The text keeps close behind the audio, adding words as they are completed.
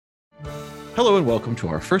Hello and welcome to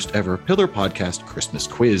our first ever Pillar Podcast Christmas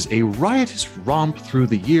Quiz, a riotous romp through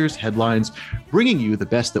the year's headlines, bringing you the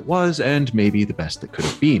best that was and maybe the best that could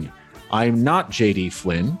have been. I'm not JD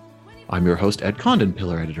Flynn. I'm your host, Ed Condon,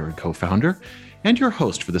 Pillar editor and co-founder, and your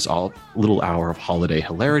host for this little hour of holiday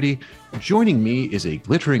hilarity. Joining me is a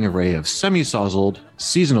glittering array of semi-sozzled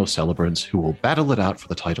seasonal celebrants who will battle it out for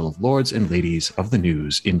the title of Lords and Ladies of the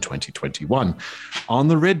News in 2021. On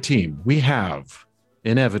the red team, we have,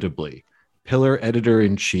 inevitably, Pillar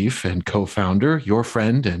editor-in-chief and co-founder, your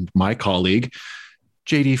friend and my colleague,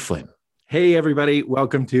 JD Flynn. Hey, everybody.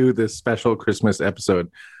 Welcome to this special Christmas episode.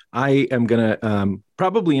 I am going to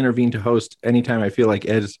probably intervene to host anytime I feel like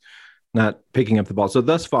Ed's not picking up the ball. So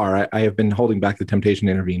thus far, I have been holding back the temptation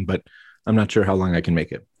to intervene, but I'm not sure how long I can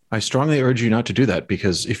make it. I strongly urge you not to do that,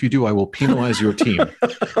 because if you do, I will penalize your team.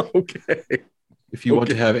 Okay. If you want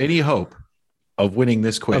to have any hope of winning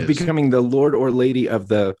this quiz. Of becoming the Lord or Lady of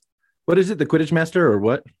the... What is it? The Quidditch Master or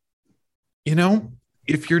what? You know,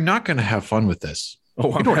 if you're not going to have fun with this,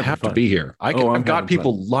 you don't have to be here. I've got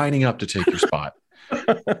people lining up to take your spot.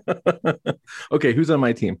 Okay, who's on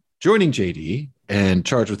my team? Joining JD and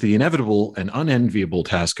charged with the inevitable and unenviable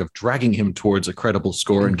task of dragging him towards a credible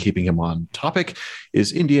score and keeping him on topic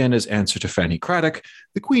is Indiana's answer to Fanny Craddock,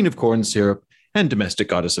 the queen of corn syrup and domestic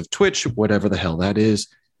goddess of Twitch, whatever the hell that is,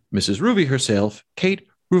 Mrs. Ruby herself, Kate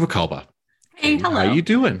Ruvalcaba. Hey, hello. How you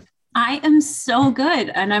doing? I am so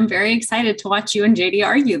good, and I'm very excited to watch you and JD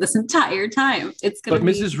argue this entire time. It's going to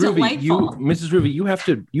be delightful. Mrs. Ruby,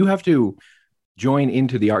 you have to join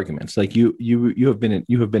into the arguments. Like you have been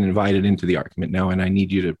invited into the argument now, and I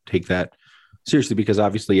need you to take that seriously, because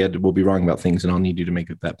obviously Ed will be wrong about things, and I'll need you to make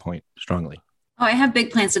that point strongly. Oh, I have big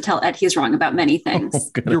plans to tell Ed he's wrong about many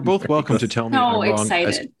things. You're both welcome to tell me I'm wrong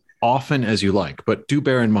as often as you like, but do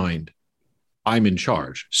bear in mind, I'm in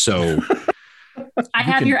charge, so. I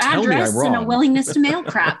have your address and a willingness to mail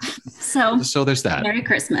crap. So there's that. Merry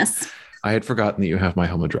Christmas. I had forgotten that you have my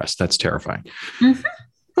home address. That's terrifying. Mm-hmm.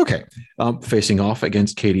 Okay. Facing off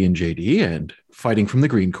against Katie and JD and fighting from the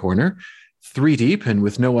green corner, three deep and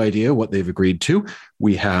with no idea what they've agreed to,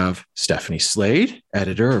 we have Stephanie Slade,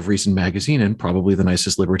 editor of Reason Magazine and probably the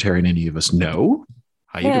nicest libertarian any of us know.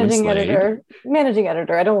 How you doing, Slade? Managing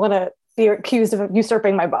editor. I don't want to be accused of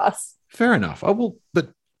usurping my boss. Fair enough.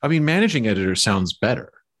 Managing editor sounds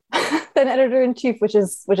better than editor-in-chief, which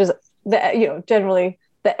is the generally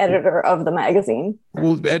the editor of the magazine.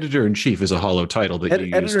 Well, editor-in-chief is a hollow title that you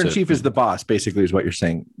use. Editor-in-chief is the boss, basically, is what you're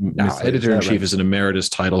saying. No, editor-in-chief is an emeritus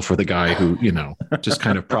title for the guy who, just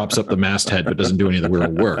kind of props up the masthead but doesn't do any of the real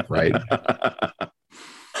work, right?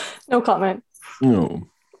 No comment. No.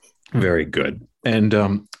 Very good. And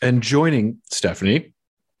joining Stephanie,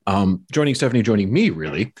 joining me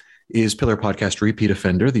really, is Pillar Podcast repeat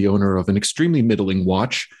offender, the owner of an extremely middling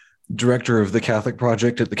watch, director of the Catholic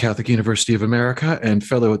Project at the Catholic University of America, and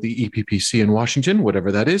fellow at the EPPC in Washington,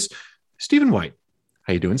 whatever that is, Stephen White.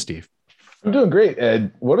 How you doing, Steve? I'm doing great,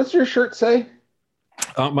 Ed. What does your shirt say?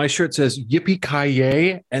 My shirt says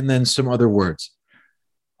yippee-ki-yay and then some other words.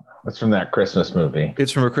 That's from that Christmas movie.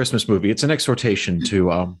 It's from a Christmas movie. It's an exhortation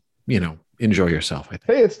to, enjoy yourself, I think.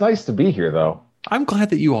 Hey, it's nice to be here, though. I'm glad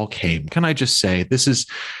that you all came. Can I just say, this is,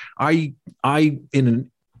 I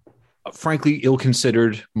in a frankly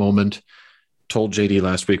ill-considered moment, told JD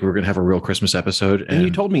last week we were going to have a real Christmas episode. And you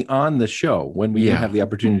told me on the show when we didn't have the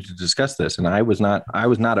opportunity to discuss this. And I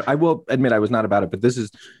will admit I was not about it, but this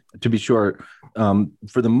is, to be sure,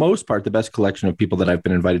 for the most part, the best collection of people that I've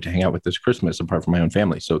been invited to hang out with this Christmas, apart from my own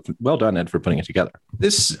family. So well done, Ed, for putting it together.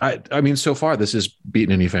 So far, this has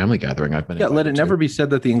beaten any family gathering I've been invited to. Let it never be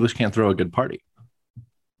said that the English can't throw a good party.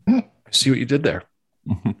 I see what you did there.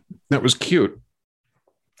 That was cute.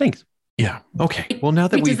 Thanks. Yeah. Okay. Well, now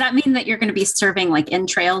that does that mean that you're going to be serving like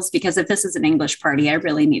entrails? Because if this is an English party, I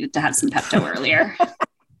really needed to have some Pepto earlier.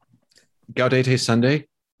 Gaudete Sunday,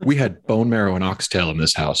 we had bone marrow and oxtail in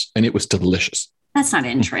this house, and it was delicious. That's not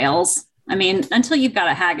entrails. I mean, until you've got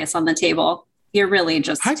a haggis on the table, you're really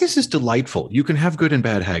just... Haggis is delightful. You can have good and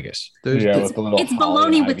bad haggis. It's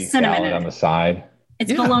bologna with cinnamon on the side.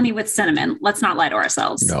 It's bologna with cinnamon. Let's not lie to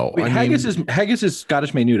ourselves. No. Wait, haggis is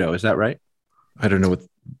Scottish menudo. Is that right? I don't know what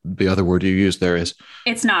the other word you use there is.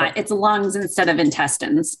 It's not. It's lungs instead of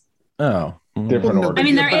intestines. Oh. Different order. I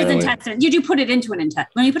mean, there is intestine. You do put it into an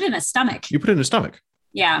intestine. When you put it in a stomach. You put it in a stomach.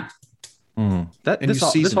 Yeah.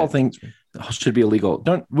 This whole thing should be illegal.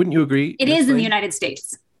 Wouldn't you agree? It is in the United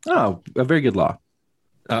States. Oh, a very good law.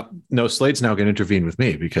 No, Slade's now going to intervene with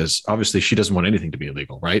me because obviously she doesn't want anything to be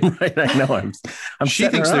illegal, right? Right, I know. She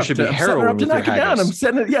thinks there should be heroin with your haggis. I'm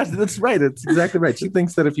setting it. Yes, that's right. That's exactly right. She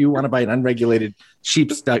thinks that if you want to buy an unregulated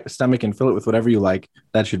sheep's stomach and fill it with whatever you like,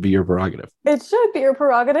 that should be your prerogative. It should be your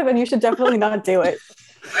prerogative, and you should definitely not do it.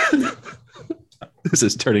 This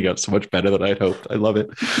is turning out so much better than I'd hoped. I love it.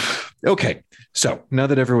 Okay, so now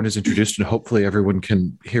that everyone is introduced and hopefully everyone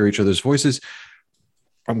can hear each other's voices,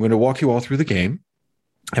 I'm going to walk you all through the game.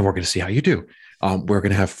 And we're going to see how you do. We're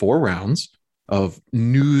going to have 4 rounds of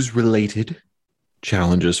news-related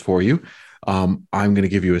challenges for you. I'm going to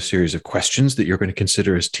give you a series of questions that you're going to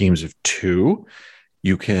consider as teams of 2.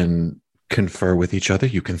 You can confer with each other.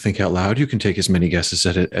 You can think out loud. You can take as many guesses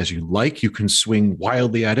at it as you like. You can swing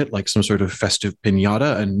wildly at it like some sort of festive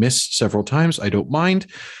piñata and miss several times. I don't mind.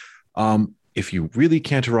 If you really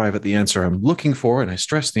can't arrive at the answer I'm looking for, and I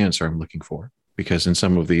stress the answer I'm looking for, because in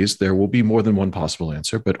some of these, there will be more than one possible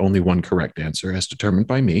answer, but only one correct answer as determined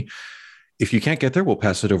by me. If you can't get there, we'll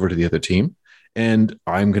pass it over to the other team. And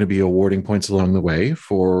I'm going to be awarding points along the way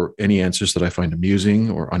for any answers that I find amusing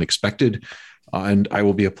or unexpected. And I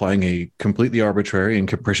will be applying a completely arbitrary and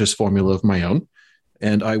capricious formula of my own.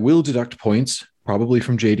 And I will deduct points, probably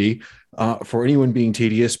from JD, for anyone being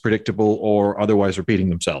tedious, predictable, or otherwise repeating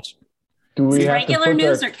themselves. Do we have regular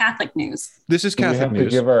news or Catholic news? This is Catholic news. Do we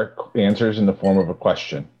have to give our answers in the form of a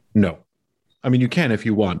question? No. I mean, you can if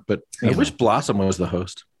you want, but I wish Blossom was the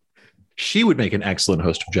host. She would make an excellent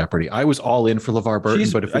host of Jeopardy. I was all in for LeVar Burton,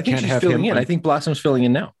 but if we can't have him in, I think Blossom's filling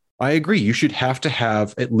in now. I agree. You should have to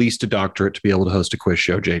have at least a doctorate to be able to host a quiz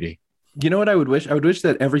show, JD. You know what I would wish? I would wish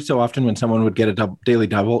that every so often when someone would get a daily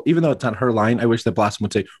double, even though it's on her line, I wish that Blossom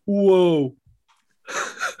would say, "Whoa."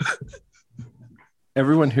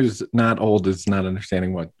 Everyone who's not old is not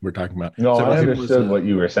understanding what we're talking about. No, I understood what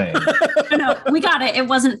you were saying. No, we got it. It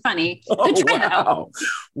wasn't funny. Good try, though.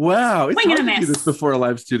 Wow. It's hard to do this before a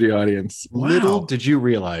live studio audience. Wow. Little did you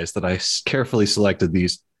realize that I carefully selected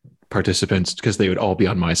these participants because they would all be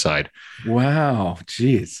on my side. Wow.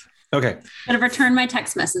 Jeez. Okay. Could have returned my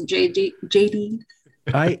text message, JD.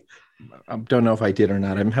 I don't know if I did or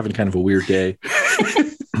not. I'm having kind of a weird day.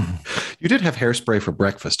 You did have hairspray for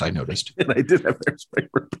breakfast, I noticed. And I did have hairspray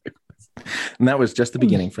for breakfast. And that was just the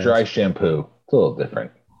beginning, friends. Dry shampoo. It's a little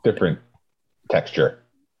different texture.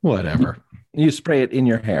 Whatever. You spray it in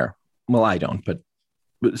your hair. Well, I don't, but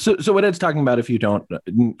so what Ed's talking about, if you don't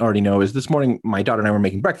already know, is this morning my daughter and I were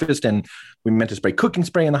making breakfast and we meant to spray cooking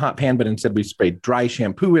spray in the hot pan, but instead we sprayed dry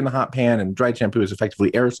shampoo in the hot pan, and dried shampoo is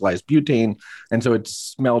effectively aerosolized butane. And so it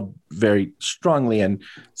smelled very strongly and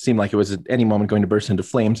seemed like it was at any moment going to burst into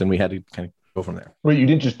flames, and we had to kind of go from there. Wait, you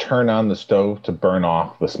didn't just turn on the stove to burn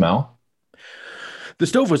off the smell? The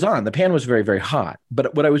stove was on. The pan was very, very hot.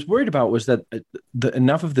 But what I was worried about was that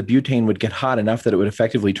enough of the butane would get hot enough that it would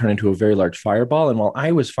effectively turn into a very large fireball. And while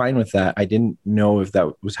I was fine with that, I didn't know if that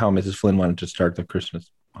was how Mrs. Flynn wanted to start the Christmas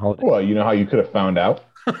holiday. Well, you know how you could have found out?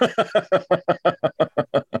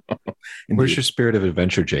 Where's your spirit of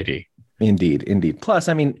adventure, JD? Indeed. Plus,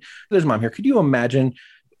 I mean, there's Mom here. Could you imagine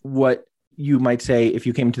what you might say if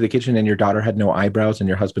you came into the kitchen and your daughter had no eyebrows and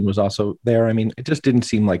your husband was also there? I mean, it just didn't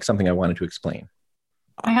seem like something I wanted to explain.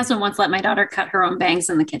 My husband once let my daughter cut her own bangs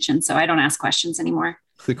in the kitchen, so I don't ask questions anymore.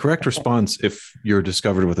 The correct response, if you're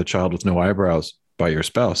discovered with a child with no eyebrows by your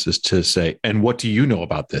spouse, is to say, "And what do you know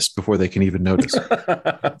about this?" before they can even notice.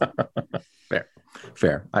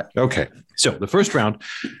 Fair. Okay. So the first round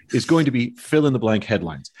is going to be fill in the blank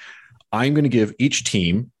headlines. I'm going to give each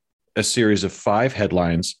team a series of 5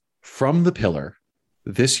 headlines from The Pillar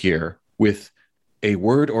this year with a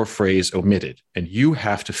word or phrase omitted, and you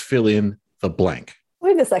have to fill in the blank.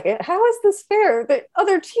 Wait a second. How is this fair? The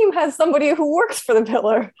other team has somebody who works for the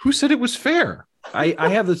Pillar. Who said it was fair? I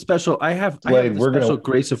have the special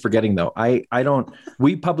grace of forgetting, though. I don't.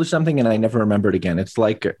 We publish something and I never remember it again. It's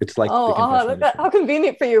like how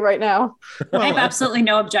convenient for you right now. I have absolutely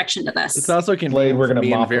no objection to this. It's also convenient for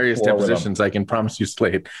me in various depositions. I can promise you,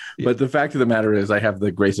 Slade. But the fact of the matter is, I have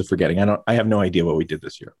the grace of forgetting. I have no idea what we did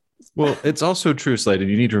this year. Well, it's also true, Slade, and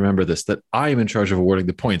you need to remember this: that I am in charge of awarding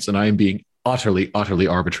the points, and I am being utterly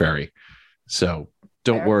arbitrary. So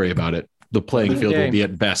don't worry about it. The playing field will be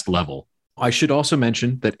at best level. I should also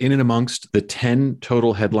mention that in and amongst the 10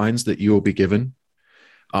 total headlines that you will be given,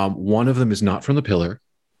 one of them is not from The Pillar.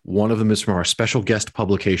 One of them is from our special guest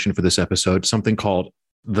publication for this episode, something called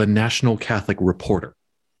The National Catholic Reporter.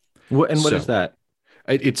 What is that?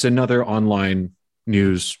 It's another online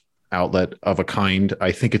news outlet of a kind.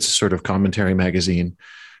 I think it's a sort of commentary magazine.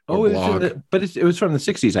 But it was from the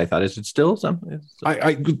 60s, I thought. Is it still something?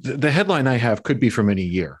 The headline I have could be from any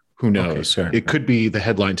year. Who knows? Okay, it could be the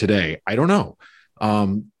headline today. I don't know.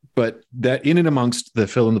 But that in and amongst the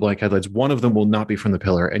fill in the blank headlines, one of them will not be from the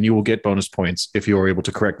pillar, and you will get bonus points if you are able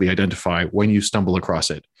to correctly identify when you stumble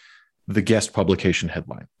across it, the guest publication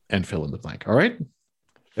headline and fill in the blank. All right.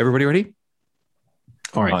 Everybody ready?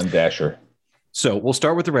 All right. On Dasher. So we'll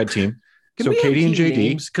start with the red team. So Katie and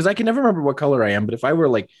JD. Because I can never remember what color I am, but if I were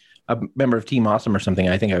like a member of Team Awesome or something,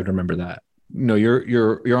 I think I would remember that. No,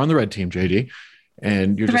 you're on the red team, JD.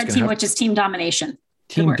 And you're the just red team, which is Team Domination.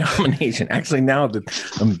 Team Domination. Actually, now that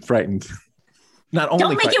I'm frightened. Not only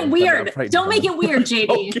don't make it weird. Don't make it weird,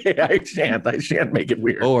 JD. Okay, I shan't make it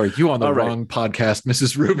weird. Oh, are you on the wrong podcast,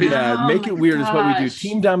 Mrs. Ruby? Yeah, make it weird is what we do.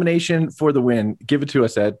 Team Domination for the win. Give it to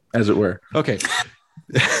us, Ed, as it were. Okay.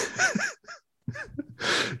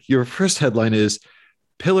 Your first headline is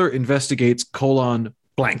Pillar investigates :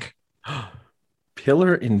 blank.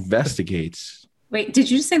 Pillar investigates. Wait,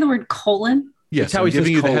 did you just say the word colon? Yes, it's how he says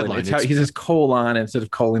you the colon. headline. It's how he says colon instead of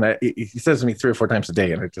colon. He says to me 3 or 4 times a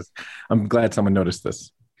day, and I'm glad someone noticed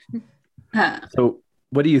this. So,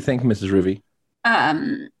 what do you think, Mrs. Ruby?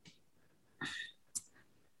 Gosh,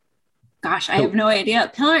 I have no idea.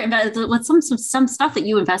 Pillar, what's some stuff that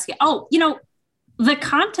you investigate? Oh, the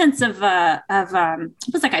contents of what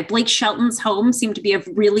was that guy Blake Shelton's home seemed to be of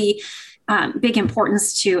really big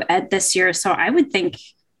importance to Ed this year. So I would think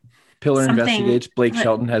Pillar investigates Blake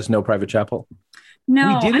Shelton has no private chapel.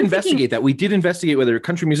 No, we did investigate that. We did investigate whether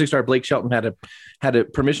country music star Blake Shelton had a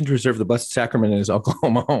permission to reserve the Blessed Sacrament in his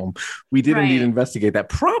Oklahoma home. We did indeed investigate that.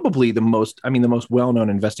 Probably the most well-known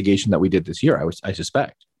investigation that we did this year. I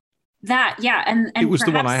suspect. That, yeah. And it was the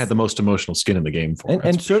one I had the most emotional skin in the game for.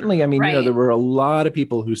 And certainly, sure. I mean, there were a lot of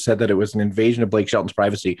people who said that it was an invasion of Blake Shelton's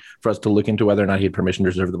privacy for us to look into whether or not he had permission to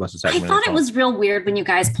reserve the Blessed Sacrament. I thought it was real weird when you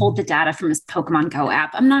guys pulled the data from his Pokemon Go app.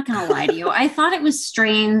 I'm not going to lie to you. I thought it was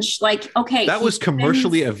strange. Like, okay. That was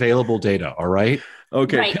commercially available data. All right.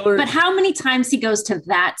 Okay. Right. But how many times he goes to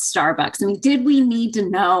that Starbucks? I mean, did we need to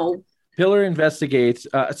know? Pillar investigates.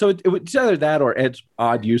 So it's either that or Ed's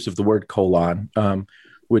odd use of the word colon.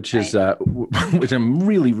 Which is which I'm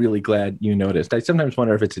really, really glad you noticed. I sometimes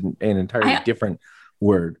wonder if it's an entirely different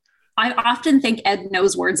word. I often think Ed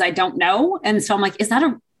knows words I don't know. And so I'm like, is that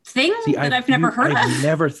a thing that I've never heard of? I've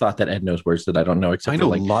never thought that Ed knows words that I don't know. Except I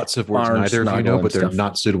know for lots of words neither of you know, but they're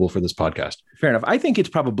not suitable for this podcast. Fair enough. I think it's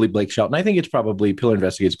probably Blake Shelton. I think it's probably Pillar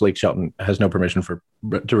investigates Blake Shelton has no permission to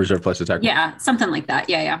reserve Blessed Sacrament. Yeah, something like that.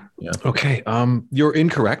 Yeah. Okay. You're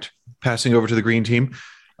incorrect. Passing over to the green team.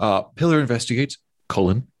 Pillar investigates :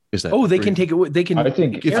 is that? Oh, they can take it. They can. I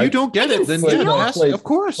think if you don't get it, then of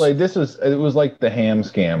course. Like it was like the ham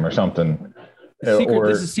scam or something.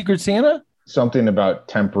 This is Secret Santa. Something about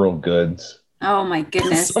temporal goods. Oh my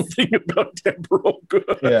goodness! Something about temporal goods.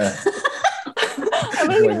 Yeah. I'm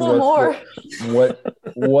gonna need a little more. What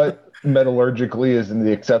metallurgically is in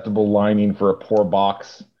the acceptable lining for a poor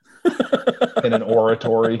box? In an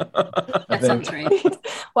oratory. That sounds right.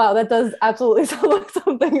 Wow, that does absolutely sound like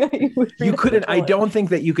something that you couldn't. I don't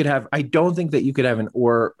think that you could have an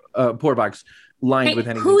poor box lined with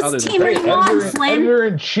anything whose other team than are you on, Flynn? Editor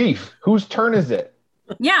in chief. Whose turn is it?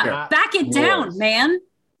 Yeah, back it down, man.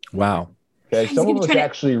 Wow. Okay, some of us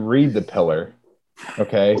actually read the Pillar.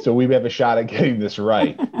 Okay, so we have a shot at getting this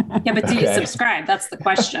right. Yeah, but do you subscribe? That's the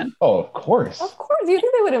question. Oh, of course. Of course. Do you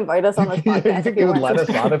think they would invite us on this podcast? You think they would let us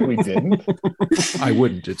on if we didn't? I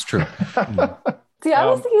wouldn't. It's true. See, I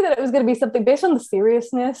was thinking that it was going to be something based on the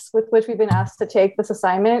seriousness with which we've been asked to take this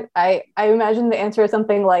assignment. I imagine the answer is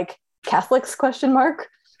something like Catholics ?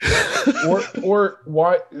 or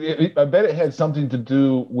why? I bet it had something to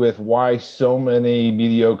do with why so many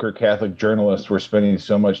mediocre Catholic journalists were spending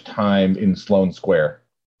so much time in Sloane Square.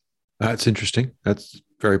 That's interesting. That's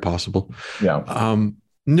very possible. Yeah.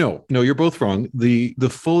 No, you're both wrong. The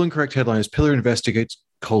full and correct headline is Pillar investigates :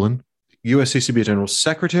 USCCB General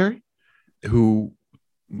Secretary, who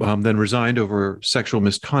then resigned over sexual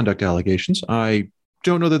misconduct allegations. I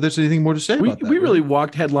don't know that there's anything more to say about that. We really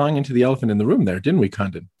walked headlong into the elephant in the room there, didn't we,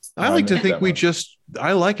 Condon? I like to think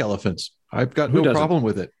I like elephants. I've got no problem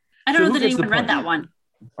with it. I don't know that anyone read that one.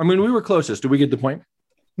 I mean, we were closest. Did we get the point?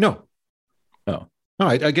 No. Oh. No,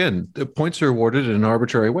 again, the points are awarded in an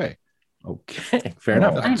arbitrary way. Okay, fair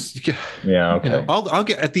enough. Yeah, okay. I'll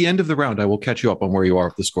get at the end of the round. I will catch you up on where you are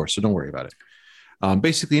with the score, so don't worry about it.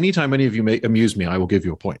 Basically, anytime any of you amuse me, I will give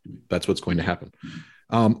you a point. That's what's going to happen.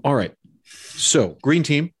 All right. So, green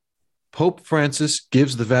team, Pope Francis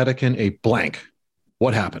gives the Vatican a blank.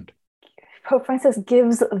 What happened? Pope Francis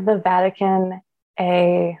gives the Vatican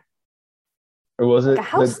was it a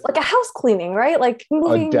house cleaning, right? Like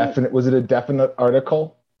moving. Was it a definite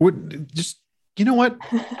article? You know what?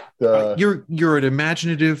 The, You're an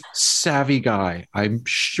imaginative, savvy guy. I'm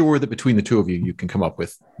sure that between the two of you, you can come up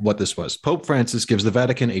with what this was. Pope Francis gives the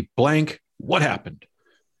Vatican a blank. What happened?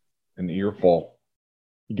 an earful.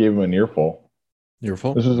 He gave him an earful.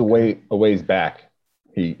 Earful. This was a ways back.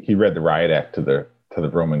 He read the riot act to the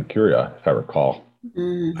Roman Curia, if I recall.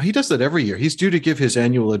 He does that every year. He's due to give his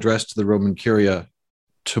annual address to the Roman Curia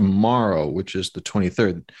tomorrow, which is the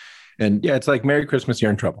 23rd. And yeah, it's like Merry Christmas,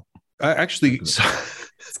 you're in trouble. Actually, it's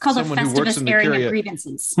called a Festivus airing of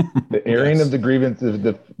grievances. The airing of the grievances.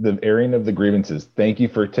 The airing of the grievances. Thank you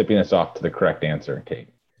for tipping us off to the correct answer, Kate.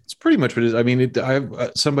 It's pretty much what it is. I mean,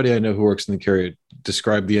 somebody I know who works in the Curia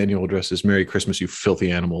described the annual address as "Merry Christmas, you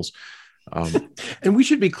filthy animals." And we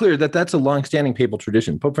should be clear that that's a long-standing papal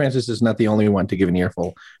tradition. Pope Francis is not the only one to give an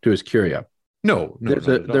earful to his Curia. No,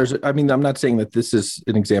 I mean, I'm not saying that this is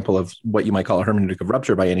an example of what you might call a hermeneutic of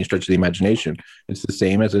rupture by any stretch of the imagination. It's the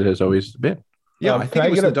same as it has always been. Yeah, I think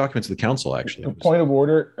it was in the documents of the council, actually. A point of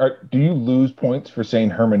order. Do you lose points for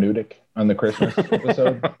saying hermeneutic on the Christmas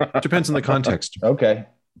episode? Depends on the context. Okay.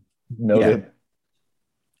 Noted. Yeah.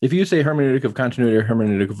 If you say hermeneutic of continuity or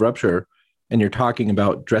hermeneutic of rupture, and you're talking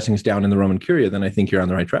about dressing us down in the Roman Curia, then I think you're on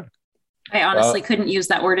the right track. I honestly couldn't use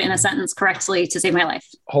that word in a sentence correctly to save my life.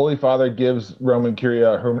 Holy Father gives Roman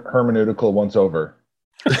Curia hermeneutical once over.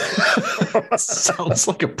 Sounds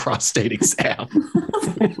like a prostate exam.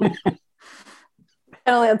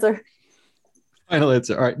 Final answer. Final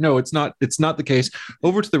answer. All right. No, it's not. It's not the case.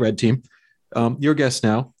 Over to the red team. Your guess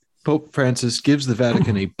now. Pope Francis gives the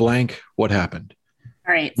Vatican a blank. What happened?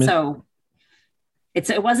 All right. So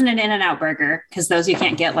it wasn't an In-N-Out burger, because those you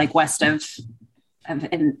can't get like west of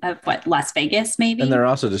what, Las Vegas, maybe. And they're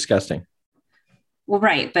also disgusting. Well,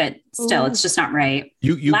 right, but still, it's just not right.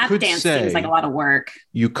 You Lap could dance say, seems like a lot of work.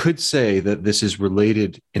 You could say that this is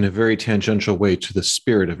related in a very tangential way to the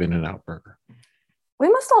spirit of In-N-Out Burger. We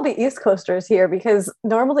must all be East Coasters here, because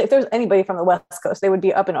normally if there's anybody from the West Coast, they would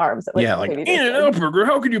be up in arms. Yeah, like In-N-Out Burger.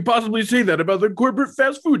 How could you possibly say that about the corporate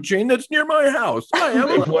fast food chain that's near my house? I have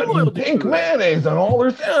They put pink mayonnaise on all their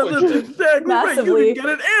sandwiches. That's exactly right. You can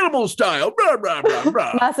get it animal style. Blah, blah, blah,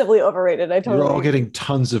 blah. Massively overrated. You're all getting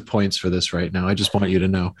tons of points for this right now. I just want you to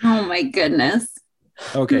know. Oh my goodness.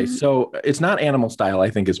 Okay, so it's not animal style, I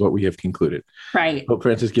think, is what we have concluded. Right. Pope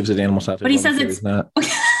Francis gives it animal style. But he says it's not.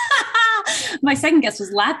 My second guess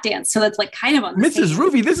was lap dance, so that's like kind of on the Mrs. same.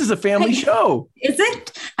 Ruby, this is a family show. Is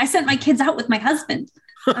it? I sent my kids out with my husband.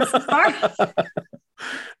 That's the start.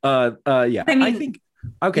 Yeah. I mean, I think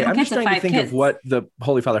okay. you don't I'm get just to trying to 5 think kids. of what the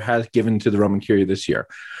Holy Father has given to the Roman Curia this year.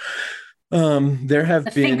 There have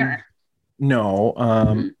The been finger.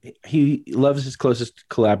 no. He loves his closest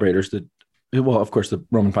collaborators. Well, of course, the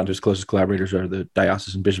Roman Pontiff's closest collaborators are the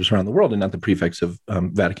diocesan bishops around the world, and not the prefects of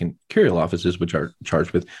Vatican curial offices, which are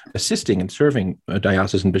charged with assisting and serving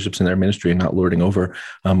diocesan bishops in their ministry and not lording over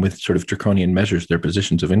with sort of draconian measures their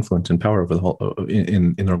positions of influence and power over the whole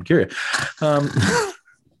in the Roman Curia.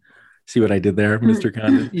 See what I did there, Mr.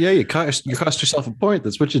 Condon? Yeah, you cost yourself a point.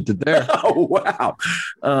 That's what you did there. Oh wow!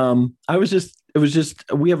 We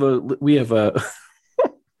have a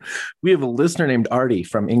we have a listener named Artie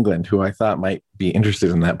from England who I thought might be interested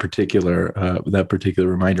in that particular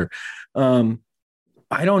reminder.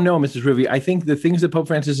 I don't know, Mrs. Ruby. I think the things that Pope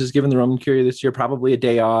Francis has given the Roman Curia this year, probably a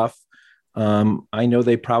day off. I know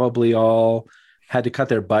they probably all had to cut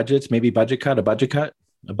their budgets, maybe a budget.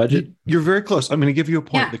 You're very close. I'm going to give you a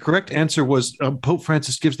point. Yeah. The correct answer was Pope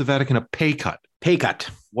Francis gives the Vatican a pay cut. Pay cut.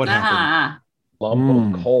 What happened? Ah,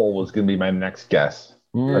 Lump of coal was going to be my next guess.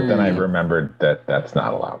 But then I remembered that that's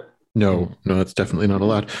not allowed. No, that's definitely not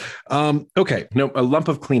allowed. Okay. No, a lump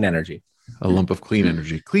of clean energy. A lump of clean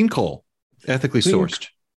energy. Clean coal. Ethically sourced.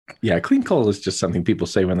 Yeah, clean coal is just something people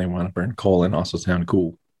say when they want to burn coal and also sound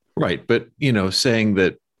cool. Right. But, saying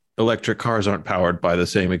that electric cars aren't powered by the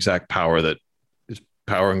same exact power that is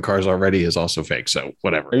powering cars already is also fake. So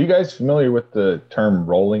whatever. Are you guys familiar with the term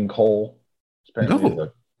rolling coal? Apparently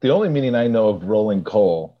No. The only meaning I know of rolling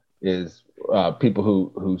coal is people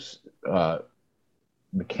who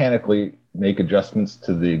mechanically make adjustments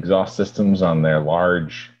to the exhaust systems on their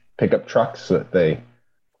large pickup trucks so that they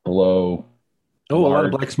blow a lot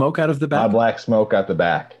of black smoke out of the back. black smoke out the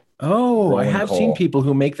back. Oh, I Rolling have coal. seen people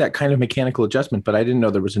who make that kind of mechanical adjustment, but I didn't know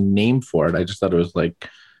there was a name for it. I just thought it was like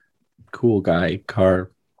cool guy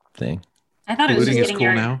car thing. I thought it was just Polluting is getting cool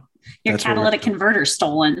your now. That's what catalytic we're- converter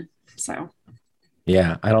stolen. So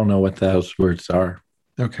Yeah, I don't know what those words are.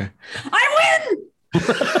 Okay. I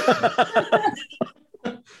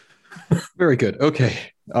win. Very good. Okay.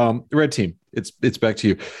 Red team, it's back to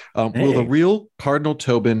you. Will the real Cardinal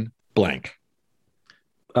Tobin blank?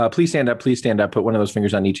 Please stand up. Please stand up. Put one of those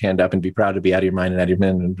fingers on each hand up and be proud to be out of your mind and out of your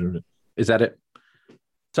mind. Is that it?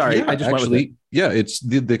 Sorry, Yeah, I just went with it. Yeah, it's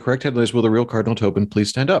the correct headline is, will the real Cardinal Tobin please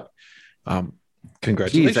stand up?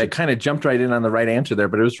 Congratulations. Geez, I kind of jumped right in on the right answer there,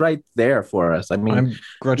 but it was right there for us. I mean, I'm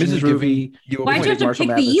grudgingly Mrs. Ruby, why'd you have to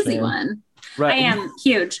pick the easy one? Right. I am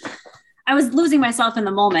huge. I was losing myself in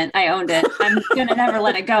the moment. I owned it. I'm gonna never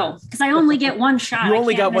let it go because I only get one shot. You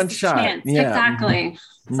only got one the shot. chance. Yeah. Exactly.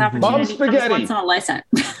 This Mhm. opportunity Mom comes spaghetti. once in a lifetime.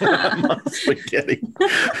 Mom spaghetti.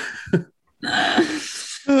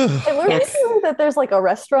 And we're hearing that there's like a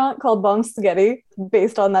restaurant called Bong Spaghetti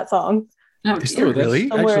based on that song. Oh, Is dear. there really?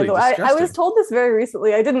 Somewhere in Actually, the- I was told this very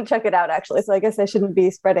recently. I didn't check it out actually, so I guess I shouldn't be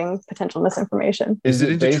spreading potential misinformation. Is it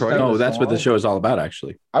in based Detroit? on No, that's what the song? show is all about,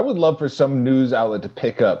 actually. I would love for some news outlet to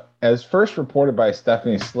pick up, as first reported by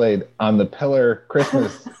Stephanie Slade on the Pillar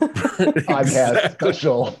Christmas podcast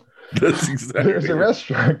special. That's exactly. There's a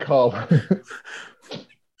restaurant called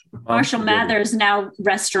Marshall Mathers, now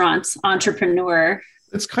restaurant entrepreneur.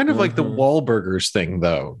 It's kind of like the Mhm. Wahlburgers thing,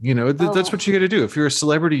 though. You know, that's what you got to do. If you're a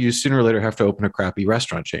celebrity, you sooner or later have to open a crappy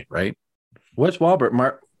restaurant chain, right? What's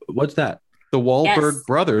Wahlberg? What's that? The Wahlberg Yes.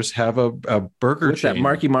 brothers have a burger What's chain. that?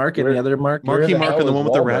 Marky Mark and Where- the other Mark? Where Marky the Mark hell and the is one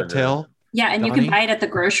with the rat Wahlburger? tail. Yeah, and you Donnie? can buy it at the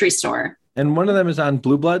grocery store. And one of them is on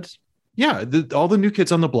Blue Bloods. Yeah, all the new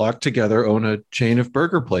kids on the block together own a chain of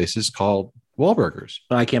burger places called Wahlburgers.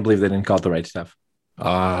 Oh, I can't believe they didn't call it the right stuff.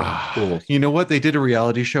 Cool. You know what? They did a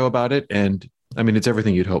reality show about it, and I mean, it's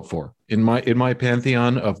everything you'd hope for. In my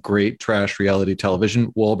pantheon of great trash reality television,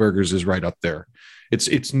 Wahlburgers is right up there.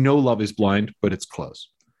 It's no Love Is Blind, but it's close.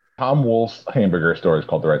 Tom Wolfe's hamburger store is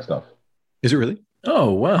called The Right Stuff. Is it really?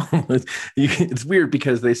 Oh, well, it's weird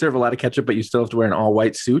because they serve a lot of ketchup, but you still have to wear an all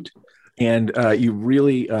white suit. And you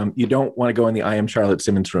really, you don't want to go in the I Am Charlotte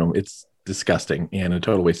Simmons room. It's disgusting and a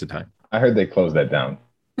total waste of time. I heard they closed that down.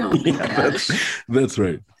 Oh, my gosh. That's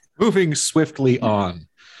right. Moving swiftly on.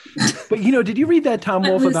 But, did you read that Tom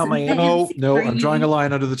But Wolfe about listen, Miami? No, I'm drawing a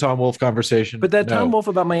line under the Tom Wolfe conversation. But that No. Tom Wolfe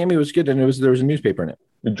about Miami was good, and there was a newspaper in it.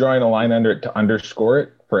 You're drawing a line under it to underscore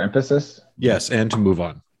it for emphasis. Yes, and to move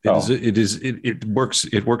on.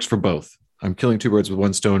 It works for both. I'm killing two birds with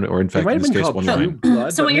one stone, or in fact, in this case, one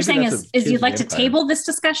line. So what you're saying is you'd like to table this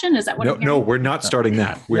discussion? Is that what? No, we're not starting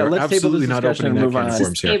that. We're let's table absolutely this not discussion opening and that move can of on.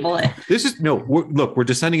 worms here. Table it. This is we're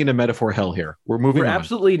descending into metaphor hell here. We're moving We're on.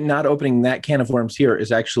 absolutely not opening that can of worms here.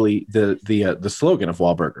 Is actually the slogan of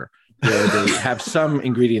Wahlburger, where they have some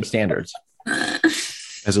ingredient standards.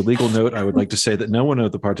 As a legal note, I would like to say that no one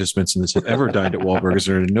of the participants in this have ever dined at Wahlburgers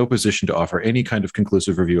and are in no position to offer any kind of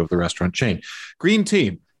conclusive review of the restaurant chain. Green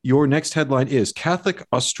team, your next headline is Catholic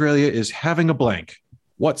Australia is having a blank.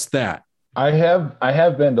 What's that? I have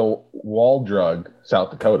been to Waldrug,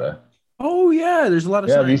 South Dakota. Oh yeah, there's a lot of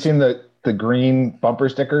Yeah, have you signs. seen the green bumper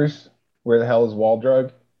stickers? Where the hell is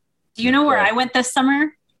Waldrug? Do you know where I went this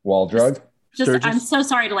summer? Waldrug? Sturgis? I'm so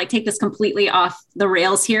sorry to take this completely off the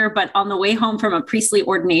rails here, but on the way home from a priestly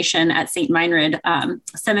ordination at St. Meinrad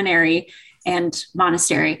Seminary and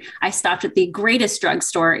Monastery, I stopped at the greatest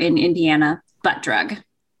drugstore in Indiana, Butt Drug.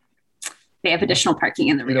 They have additional parking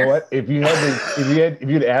in the rear. You know what? If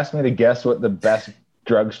you'd asked me to guess what the best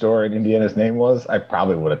drugstore in Indiana's name was, I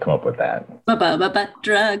probably would have come up with that. Butt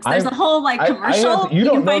Drugs. There's I'm- a whole commercial. You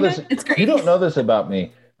don't can know find this. it. It's great. You don't know this about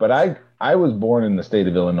me, but I was born in the state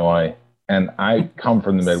of Illinois, and I come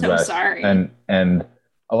from the So Midwest. sorry. And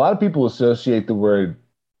a lot of people associate the word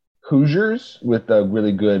Hoosiers with a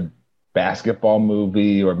really good basketball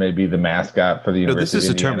movie, or maybe the mascot for the No, University this is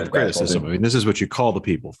a of term Indiana's of basketball criticism. team. I mean, this is what you call the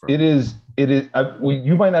people. From. It is.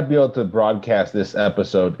 You might not be able to broadcast this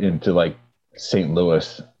episode into like St.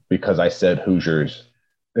 Louis because I said Hoosiers.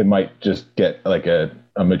 It might just get like a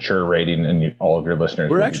mature rating, and all of your listeners.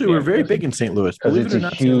 We're very big in St. Louis. because Believe it's it or a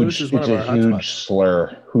not, St. Louis huge, is one it's of a our huge hotspots.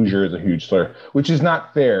 slur. Hoosier is a huge slur, which is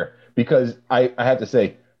not fair because I have to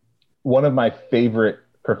say, one of my favorite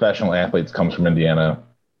professional athletes comes from Indiana.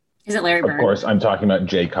 Is it Larry Of Bird? course, I'm talking about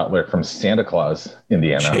Jay Cutler from Santa Claus,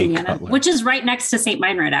 Indiana. Jay Indiana, Cutler. which is right next to St.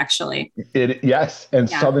 Meinrad, actually. Yes, and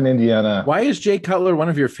Yeah. Southern Indiana. Why is Jay Cutler one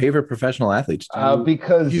of your favorite professional athletes?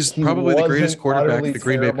 Because He's he probably the wasn't greatest quarterback utterly the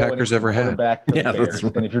Green Bay terrible when he Packers was ever had. quarterback for the Yeah, that's Bears.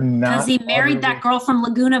 right. And if you're not, Because he married that girl from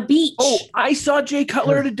Laguna Beach. Oh, I saw Jay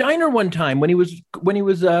Cutler at a diner one time when he was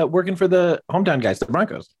working for the hometown guys, the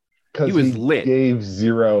Broncos. because he was lit. Gave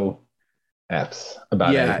 0 Fs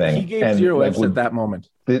about Yeah, anything. he gave And, 0 like, Fs when at that moment.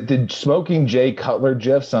 The smoking Jay Cutler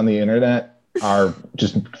gifs on the internet are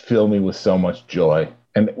just fill me with so much joy.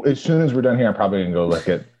 And as soon as we're done here, I'm probably gonna go look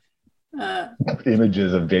at Uh,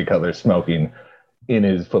 images of Jay Cutler smoking in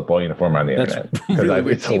his football uniform on the internet because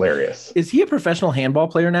really it's hilarious. Is he a professional handball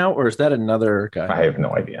player now, or is that another guy? I have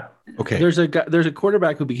no idea. Okay. There's a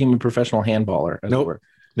quarterback who became a professional handballer.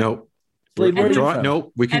 Nope. Slade, where are you from?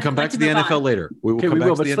 No, we can come back to the NFL later. We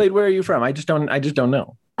will. But Slade, where are you from? I just don't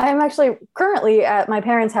know. I'm actually currently at my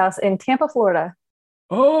parents' house in Tampa, Florida.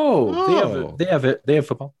 Oh. They have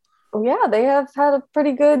football. Oh, yeah, they have had a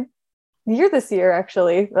pretty good year this year,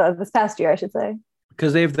 actually. This past year, I should say.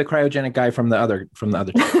 Because they have the cryogenic guy from the other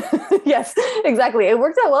team. Yes, exactly. It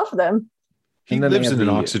worked out well for them. He lives in an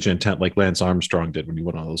oxygen tent like Lance Armstrong did when he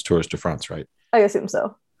went on those tours de France, right? I assume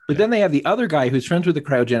so. But then they have the other guy who's friends with the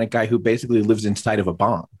cryogenic guy who basically lives inside of a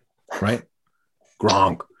bomb, right?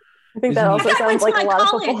 Gronk. I think that also sounds like a lot of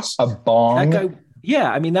football. A bomb. That guy,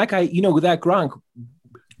 yeah, I mean, that guy, that Gronk,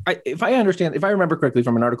 if I remember correctly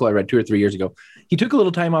from an article I read 2 or 3 years ago, he took a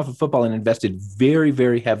little time off of football and invested very,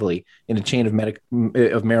 very heavily in a chain of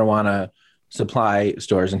marijuana supply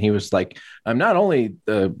stores. And he was like, I'm not only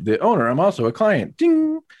the owner, I'm also a client.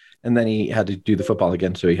 Ding. And then he had to do the football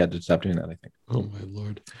again, so he had to stop doing that, I think. Oh, my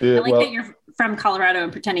Lord. I like that you're from Colorado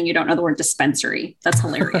and pretending you don't know the word dispensary. That's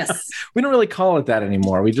hilarious. We don't really call it that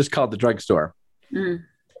anymore. We just call it the drugstore. Mm.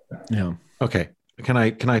 Yeah. Okay. Can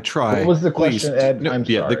I try? What was the question, Ed? I'm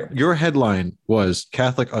sorry. Your headline was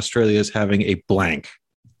Catholic Australia is having a blank.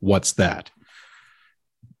 What's that?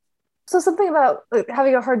 So something about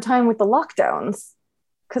having a hard time with the lockdowns,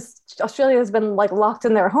 because Australia has been locked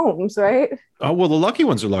in their homes, right? Oh, well, the lucky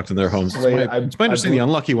ones are locked in their homes. It's my understanding the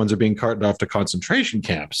unlucky ones are being carted off to concentration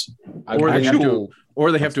camps. Or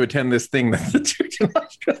they have to attend this thing that the church in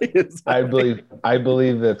Australia is. I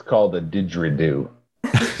believe that's called a didgeridoo.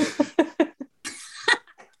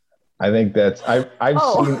 I think that's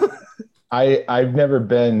I've never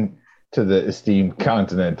been to the esteemed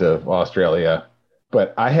continent of Australia,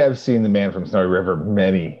 but I have seen the Man from Snowy River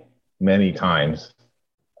many, many times.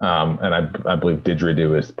 And I believe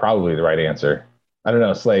didgeridoo is probably the right answer. I don't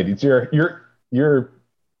know, Slade. It's you're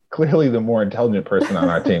clearly the more intelligent person on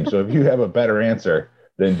our team. So if you have a better answer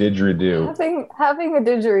than didgeridoo, having a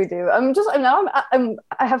didgeridoo,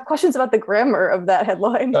 I have questions about the grammar of that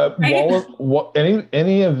headline.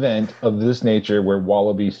 Any event of this nature where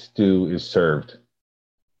wallaby stew is served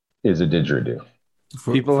is a didgeridoo.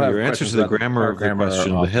 For your answer to the grammar of the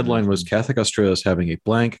question, the headline was Catholic Australia is having a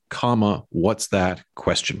blank, comma, what's that,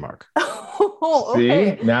 question mark. Oh,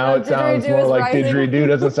 okay. See, now it sounds more like didgeridoo.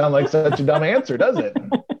 Doesn't sound like such a dumb answer, does it?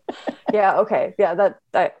 Yeah, okay. Yeah,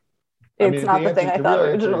 that it's not the thing I thought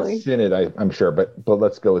originally. Synod, I'm sure, but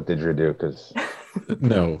let's go with didgeridoo because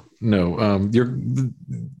no,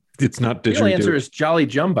 it's not didgeridoo. The real answer is Jolly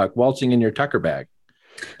Jumbuck waltzing in your tucker bag.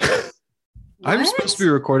 I'm supposed to be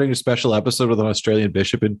recording a special episode with an Australian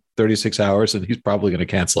bishop in 36 hours, and he's probably going to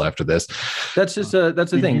cancel after this. That's just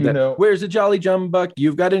that's the thing. Where's the Jolly Jumbuck?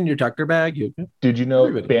 You've got it in your tucker bag. Did you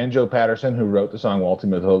know Banjo Patterson, who wrote the song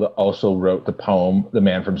Waltzing Matilda, also wrote the poem The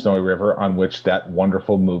Man from Snowy River, on which that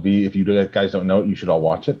wonderful movie, if you guys don't know it, you should all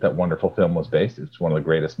watch it. That wonderful film was based. It's one of the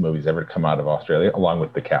greatest movies ever to come out of Australia, along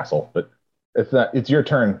with The Castle. But it's your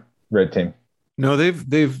turn, Red Team. No,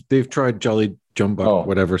 they've tried Jolly Jumbuck,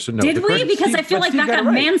 whatever. So no. Did we? Because I feel like that got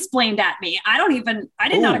mansplained at me. I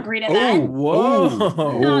did not agree to that. Whoa.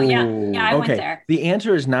 Oh, yeah, I went there. The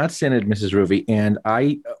answer is not Synod, Mrs. Ruby, and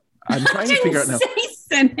I'm trying to figure out now.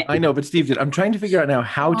 Synod. I know, but Steve did. I'm trying to figure out now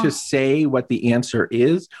how to say what the answer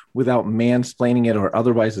is without mansplaining it or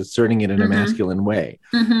otherwise asserting it in a masculine way.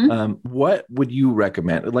 Mm-hmm. What would you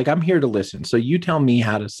recommend? I'm here to listen. So you tell me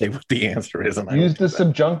how to say what the answer is. And use the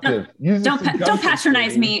subjunctive. Don't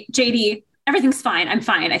patronize me, JD. Everything's fine. I'm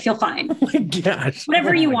fine. I feel fine. Oh my gosh.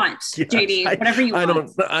 Whatever you want, JD. Whatever you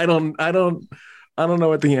want. I don't know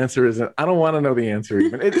what the answer is. I don't want to know the answer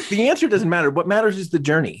even. The answer doesn't matter. What matters is the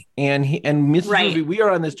journey. And Mrs. Ruby, we are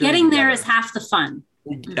on this journey. Getting there is half the fun.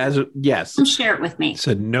 Yes. Come share it with me.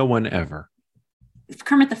 Said no one ever.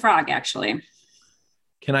 Kermit the Frog, actually.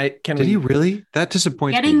 Did he really? That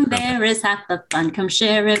disappoints me. Getting there is half the fun. Come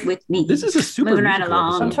share it with me. This is a super moving right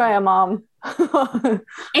along. I'm trying, Mom.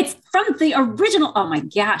 It's from the original. Oh my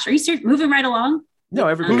gosh. Are you serious? Moving right along? No,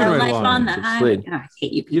 everybody. Moving right along. On the highway. Oh, I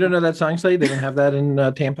hate you. You don't know that song, Slade? They don't have that in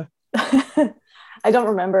Tampa? I don't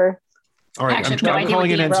remember. All right, I'm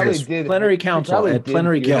calling an answer. Plenary Council.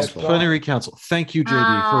 Plenary Council. Plenary Council. Thank you,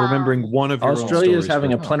 JD, for remembering one of your Australia is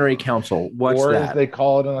having a plenary council. What's or that? As they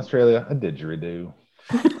call it in Australia, a didgeridoo.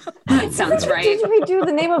 That sounds right. Didgeridoo,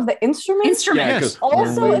 the name of the instrument? Yes.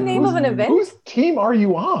 Also a name of an event? Whose team are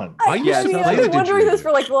you on? I've been wondering this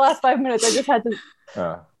for the last 5 minutes. I just had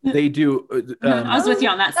to. They do. I was with you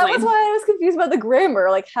on that. That was why I was confused about the grammar,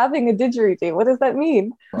 like having a didgeridoo. What does that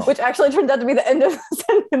mean? Oh. Which actually turned out to be the end of the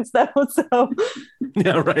sentence, though. So,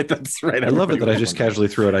 Yeah, right. That's right. I love it that I just casually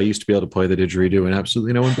threw it. I used to be able to play the didgeridoo, and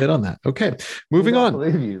absolutely no one bid on that. Okay, moving on.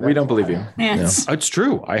 We don't believe you. Yes. It's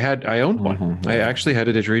true. I owned one. Mhm. I actually had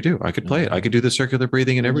a didgeridoo. I could play it. I could do the circular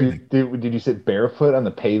breathing and everything. Did you sit barefoot on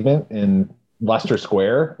the pavement in Leicester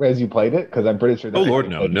Square as you played it? Because I'm pretty sure. Oh Lord,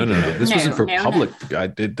 no. This No, wasn't for no, public.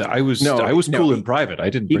 I was cool in private. I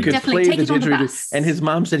didn't. He bring could it. Definitely play take the it on the didgeridoo, bus. and his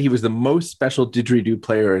mom said he was the most special didgeridoo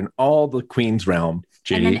player in all the Queen's realm.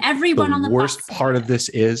 And then everyone on the worst bus part did of this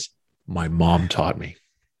is my mom taught me.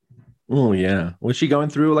 Oh yeah, was she going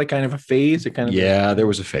through like kind of a phase? Yeah, there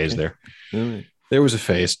was a phase there. Really? There was a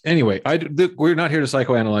phase. Anyway, we're not here to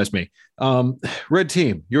psychoanalyze me. Red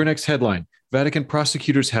team, your next headline. Vatican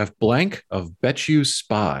prosecutors have blank of bet you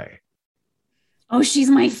spy. Oh, she's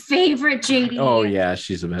my favorite, JD. Oh yeah,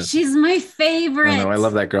 she's a mess. She's my favorite. I know. I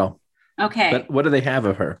love that girl. Okay. But what do they have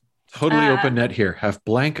of her? Totally open net here. Have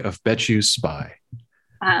blank of bet you spy.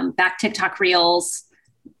 Back TikTok reels.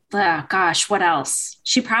 Oh, gosh, what else?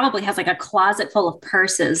 She probably has like a closet full of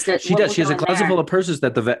purses. She does. She has a closet full of purses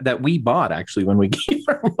that we bought actually when we gave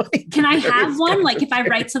her money. Can I have one? Like if I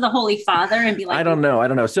write to the Holy Father and be like, I don't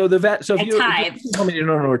know. So if you tithe. tell me you don't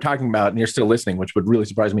know what we're talking about and you're still listening, which would really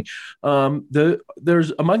surprise me.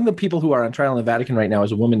 There's among the people who are on trial in the Vatican right now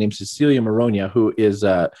is a woman named Cecilia Morogna, who is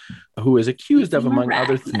accused of, among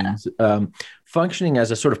other things, functioning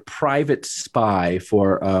as a sort of private spy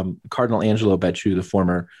for Cardinal Angelo Becciu, the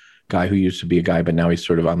former guy who used to be a guy, but now he's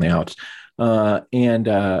sort of on the outs. You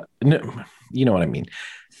know what I mean.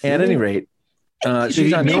 At any rate,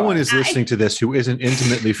 no one is listening to this who isn't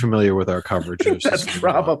intimately familiar with our coverage. That's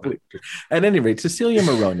probably true. At any rate, Cecilia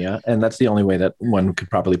Morogna, and that's the only way that one could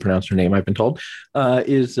properly pronounce her name, I've been told,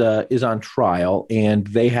 is on trial, and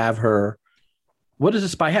they have her. What does a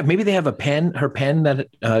spy have? Maybe they have her pen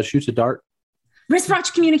that shoots a dart.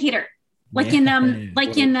 Wristwatch communicator. Like in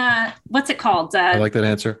what's it called? I like that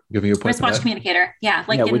answer. I'm giving you a point. Wristwatch communicator. Yeah,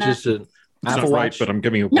 which is an Apple not Watch. Right, but I'm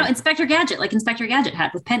giving you a No, point. Inspector Gadget, like Inspector Gadget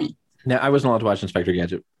had with Penny. No, I wasn't allowed to watch Inspector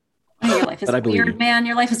Gadget. Oh, your life is But I believe you. weird, man.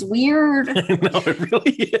 Your life is weird. No, it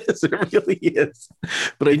really is. It really is.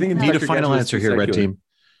 But I think Need a Inspector final Gadget answer is here, Red secular. team.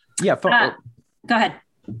 Yeah. Go ahead.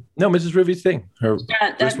 No, Mrs. Ruby's thing. Her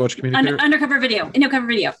Wristwatch communicator. Undercover video.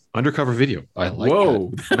 Undercover video. I like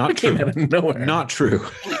Whoa. that. Not Came true. out of nowhere. Not true.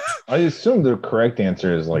 I assume the correct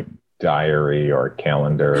answer is like diary or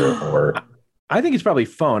calendar or I think it's probably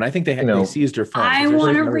phone. I think they seized her phone. I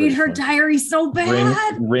want to read her diary so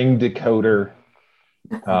bad. ring decoder.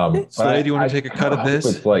 Slade, do you want to take a cut of this?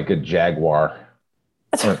 It's like a Jaguar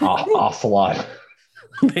or an ocelot.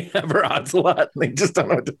 They have her ocelot. They just don't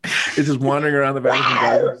know what to, it's just wandering around the Vatican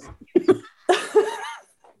gardens.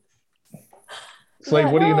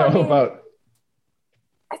 Slade, what do you know about?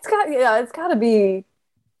 it's got to be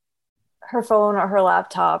her phone or her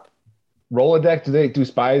laptop. Rolodex? Do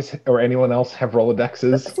spies or anyone else have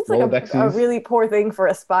Rolodexes? It seems like a really poor thing for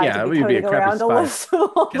a spy Yeah, to it be would be a toting crappy around a spy. list. of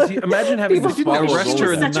all Because the- you imagine having They to didn't follow Arrest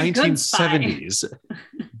her in the Such a good spy. 1970s.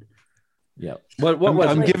 Yeah. What was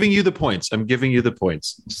I'm it? giving you the points.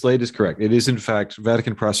 Slade is correct. It is, in fact,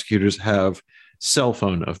 Vatican prosecutors have cell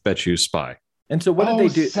phone of Becciu's spy. And so what did they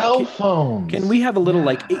do? Cell phones. Can we have a little,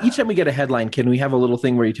 like, each time we get a headline, can we have a little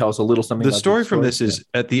thing where you tell us a little something The about story from this is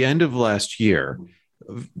at the end of last year,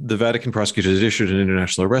 the Vatican prosecutors issued an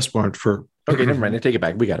international arrest warrant for Okay, never mind. I take it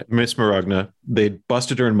back. We got it. Miss Morogna. They'd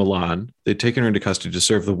busted her in Milan. They'd taken her into custody to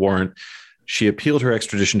serve the warrant. She appealed her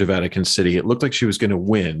extradition to Vatican City. It looked like she was going to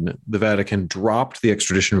win. The Vatican dropped the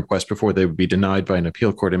extradition request before they would be denied by an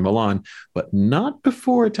appeal court in Milan, but not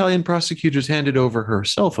before Italian prosecutors handed over her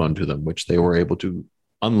cell phone to them, which they were able to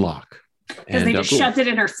unlock. Because they just shoved it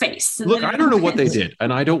in her face. Look, I don't know what they did,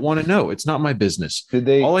 and I don't want to know. It's not my business.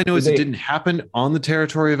 All I know is it didn't happen on the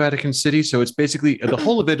territory of Vatican City. So it's basically the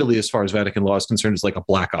whole of Italy, as far as Vatican law is concerned, is like a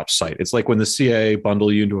black ops site. It's like when the CIA bundle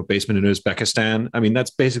you into a basement in Uzbekistan. I mean,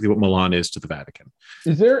 that's basically what Milan is to the Vatican.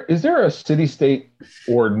 Is there a city-state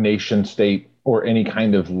or nation-state or any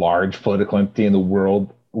kind of large political entity in the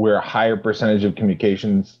world where a higher percentage of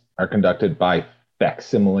communications are conducted by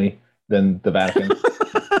facsimile than the Vatican?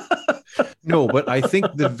 No, but I think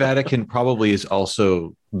the Vatican probably is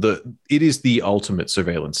also it is the ultimate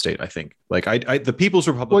surveillance state. I think, like, the People's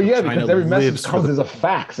Republic. Well, yeah, of China because every message lives comes as a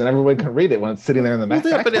fax, and everybody can read it when it's sitting there in the Well,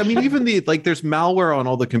 fax. yeah, but I mean, even there's malware on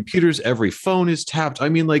all the computers. Every phone is tapped. I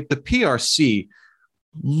mean, like, the PRC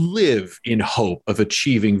live in hope of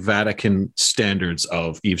achieving Vatican standards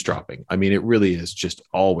of eavesdropping. I mean, it really is just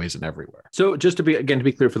always and everywhere. So just to be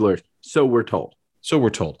clear for the lawyers, so we're told. So we're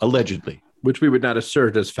told, allegedly. which we would not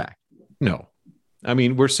assert as fact. No. I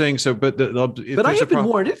mean, we're saying so, but I have been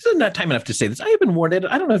warned. It's not time enough to say this. I have been warned.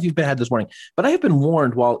 I don't know if you've had this warning, but I have been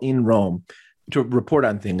warned while in Rome to report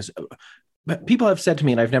on things. But people have said to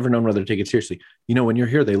me, and I've never known whether to take it seriously, when you're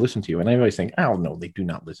here, they listen to you. And I always think, oh, no, they do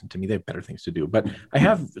not listen to me. They have better things to do. But I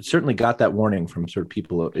have certainly got that warning from sort of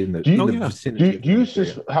people in the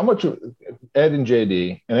vicinity. How much, Ed and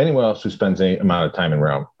JD, and anyone else who spends any amount of time in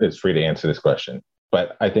Rome is free to answer this question.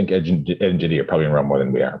 But I think Ed and JD are probably in Rome more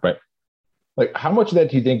than we are. But like, how much of that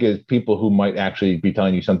do you think is people who might actually be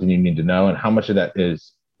telling you something you need to know? And how much of that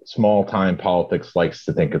is small time politics likes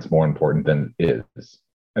to think it's more important than it is?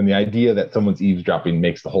 And the idea that someone's eavesdropping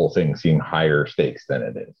makes the whole thing seem higher stakes than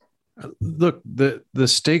it is. Look, the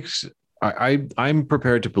stakes, I'm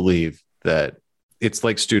prepared to believe that it's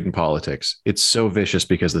like student politics. It's so vicious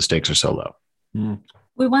because the stakes are so low. Mm.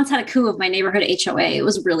 We once had a coup of my neighborhood HOA. It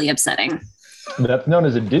was really upsetting. That's known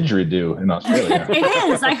as a didgeridoo in Australia.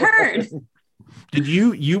 It is, I heard. Did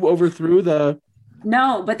you overthrew the...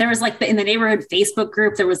 No, but there was in the neighborhood Facebook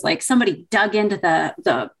group, there was somebody dug into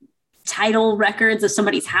the title records of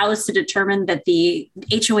somebody's house to determine that the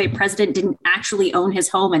HOA president didn't actually own his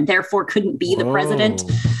home and therefore couldn't be the president.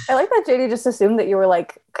 I like that JD just assumed that you were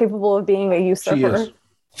capable of being a usurper.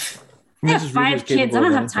 I have 5 kids. I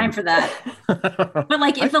don't have time for that.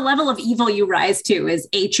 But if the level of evil you rise to is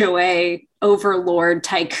HOA overlord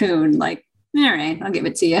tycoon, all right, I'll give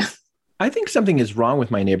it to you. I think something is wrong with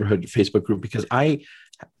my neighborhood Facebook group because I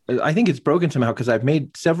think it's broken somehow because I've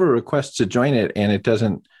made several requests to join it and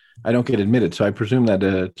I don't get admitted. So I presume that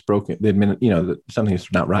it's broken. That something's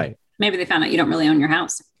not right. Maybe they found out you don't really own your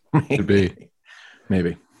house. Could be.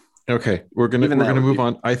 Maybe. Okay, we're gonna move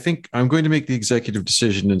on. I think I'm going to make the executive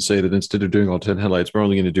decision and say that instead of doing all 10 headlights, we're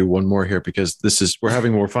only going to do one more here because we're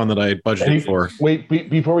having more fun than I had budgeted for. Wait,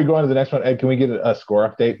 before we go on to the next one, Ed, can we get a score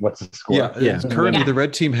update? What's the score? Yeah. Currently, the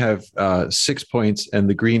red team have 6 points and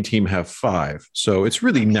the green team have 5. So it's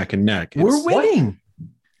really neck and neck. We're winning.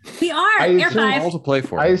 We are. You're 5. All to play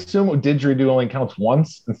for. I assume didgeridoo only counts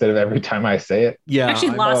once instead of every time I say it. Yeah,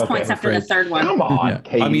 actually lost points after the third one. Come on,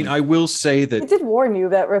 yeah. I mean, I will say that I did warn you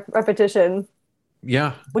that repetition.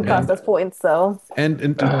 Would cost us points, though.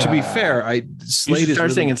 And to be fair, Slade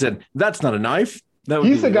is saying and said, "That's not a knife."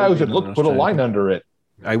 He's the guy who said, "Look, put a line under it."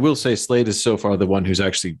 I will say Slade is so far the one who's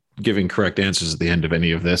actually giving correct answers at the end of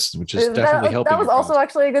any of this, which is definitely helping. That was also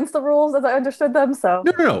actually against the rules as I understood them. So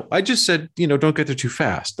no. I just said, don't get there too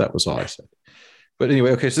fast. That was all I said. But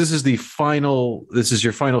anyway, okay. So this is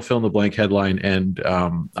your final fill in the blank headline. And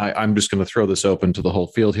I'm just going to throw this open to the whole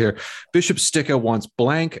field here. Bishop Sticca wants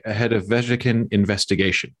blank ahead of Vatican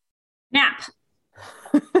investigation. Nap.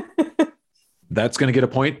 That's going to get a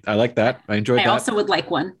point. I like that. I enjoyed that. I also would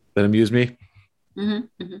like one. That amused me.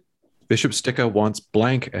 Mm-hmm, mm-hmm. Bishop Sticca wants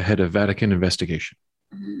blank ahead of Vatican investigation.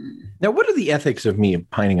 Now, what are the ethics of me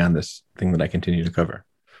pining on this thing that I continue to cover?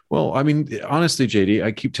 Well, I mean, honestly, JD,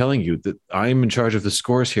 I keep telling you that I'm in charge of the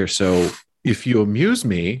scores here. So if you amuse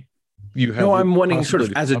me, you have. No, I'm wanting sort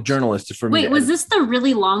of as a journalist for me. Wait, was this the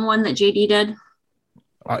really long one that JD did?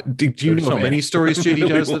 Do you know any stories JD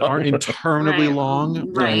does that aren't interminably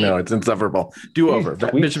long? Right. No, it's insufferable. Do over.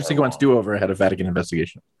 Bishop Sticca wants do over ahead of Vatican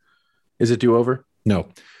investigation. Is it do over? No.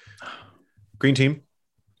 Green team.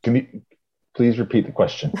 Can you please repeat the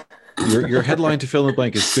question? Your headline to fill in the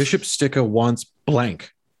blank is Bishop Sticca wants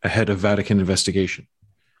blank ahead of Vatican investigation.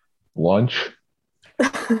 Lunch.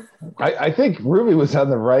 I think Ruby was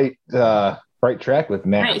on the right track with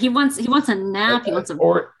nap. Right. He wants a nap. He wants a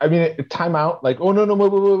timeout.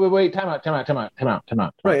 Wait,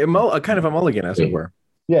 timeout. Right, a kind of a mulligan, as it were.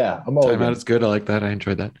 Yeah, a mulligan. Timeout is good. I like that. I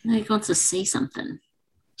enjoyed that. He wants to say something.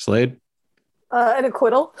 Slade. An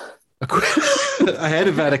acquittal. Ahead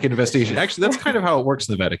of Vatican investigation. Actually, that's kind of how it works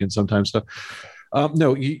in the Vatican sometimes. So,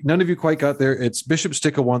 no, none of you quite got there. It's Bishop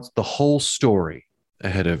Sticca wants the whole story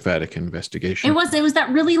ahead of Vatican investigation. It was that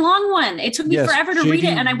really long one. It took me forever to read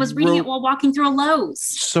it, and I was reading it while walking through a Lowe's.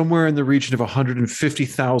 Somewhere in the region of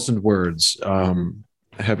 150,000 words.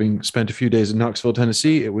 Having spent a few days in Knoxville,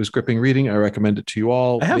 Tennessee, it was gripping reading. I recommend it to you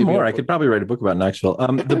all. I have more. I could probably write a book about Knoxville.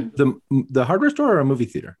 The hardware store or a movie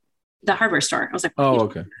theater? The hardware store. I was like, oh,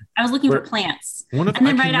 okay. I was looking for plants. And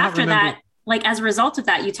then right after that, as a result of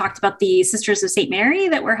that, you talked about the Sisters of St. Mary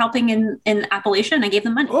that were helping in Appalachia, and I gave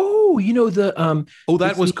them money. Oh,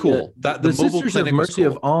 that was cool. The Sisters of Mercy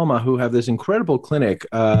of Alma, who have this incredible clinic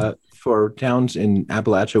for towns in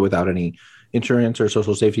Appalachia without any insurance or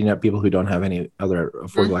social safety net, people who don't have any other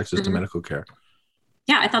affordable access to medical care.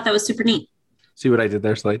 Yeah, I thought that was super neat. See what I did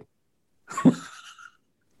there, Slade?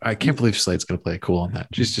 I can't believe Slade's going to play cool on that.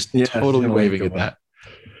 She's just totally waving at that.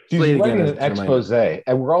 She's Play it again writing as an a reminder. expose,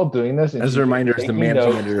 and we're all doing this. And As she's a reminder, as the taking managing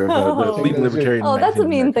notes. editor of the Oh. Leading Libertarian. Oh, that's a magazine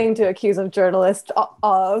mean in thing to accuse a journalist of.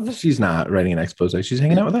 America. She's not writing an expose. She's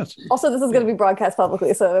hanging out with us. Also, this is going to be broadcast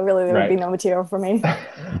publicly, so really there would be Right. no material for me.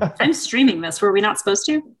 I'm streaming this. Were we not supposed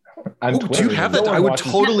to? On Oh, do you Twitter, have no that? one I would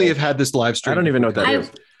watches totally it. have had this live stream. I don't even know what that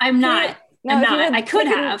is. I'm not. No, I'm if you not. had I could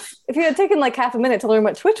taken- have. If you had taken like half a minute to learn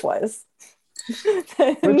what Twitch was,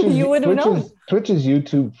 then you would have known. Twitch is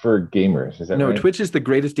YouTube for gamers. Is that No, right? Twitch is the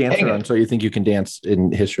greatest dancer Dang it. on So You Think You Can Dance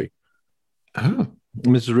in history. Oh.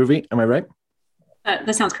 Mrs. Ruby, am I right?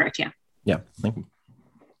 That sounds correct. Yeah. Yeah. Thank you.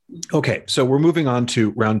 Okay, so we're moving on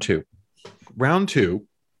to round 2. Round 2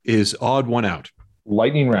 is odd one out.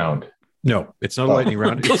 Lightning round. No, it's not a lightning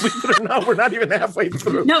round. It's, Believe it or not, we're not even halfway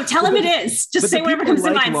through. No, tell him it is. Just But say the whatever people comes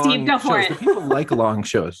to like mind, Steve. Go long for shows. it. The people like long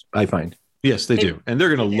shows, I find. yes, they They- do, and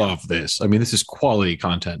they're going to love this. I mean, this is quality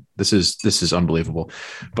content. This is unbelievable.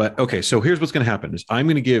 But okay, so here's what's going to happen: is I'm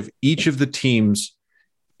going to give each of the teams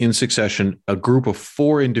in succession a group of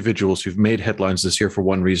 4 individuals who've made headlines this year for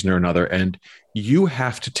one reason or another, and you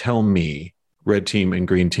have to tell me, red team and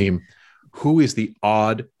green team, who is the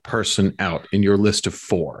odd person out in your list of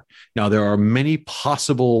 4. Now, there are many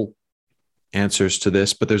possible answers to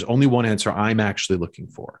this, but there's only one answer I'm actually looking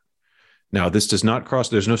for. Now, this does not cross.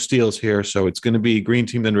 There's no steals here, so it's going to be green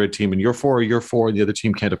team, then red team, and you're 4, and the other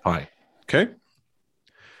team can't opine. Okay?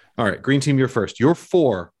 All right, green team, you're first. Your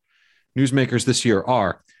 4 newsmakers this year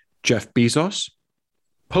are Jeff Bezos,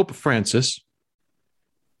 Pope Francis,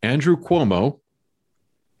 Andrew Cuomo,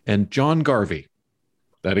 and John Garvey.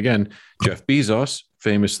 That again, Jeff Bezos,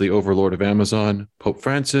 famously overlord of Amazon, Pope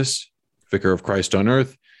Francis, Vicar of Christ on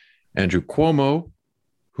Earth, Andrew Cuomo,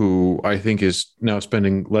 who I think is now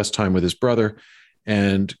spending less time with his brother,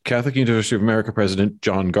 and Catholic University of America President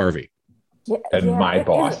John Garvey. Yeah, And my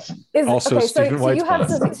boss. Also okay, Stephen so White's you have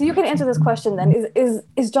boss. so you can answer this question then.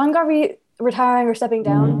 Is John Garvey retiring or stepping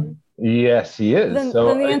down? Yes, he is. Then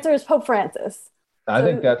so the answer is Pope Francis. I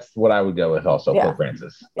think that's what I would go with also, Yeah. Pope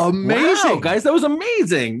Francis. Amazing, Wow, guys, that was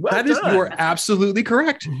amazing. Well That is, done. you are absolutely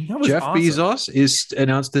correct. That was Jeff awesome. Bezos is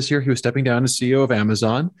announced this year he was stepping down as CEO of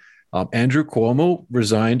Amazon. Andrew Cuomo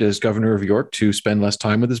resigned as governor of York to spend less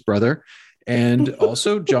time with his brother. And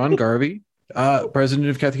also John Garvey, president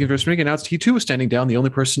of Catholic University of America, announced he too was standing down. The only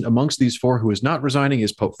person amongst these 4 who is not resigning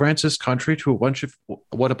is Pope Francis, contrary to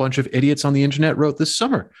what a bunch of idiots on the internet wrote this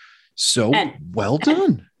summer. So Ed, well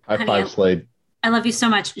done. High Honey, five, Slade. I love you so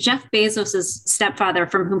much. Jeff Bezos' stepfather,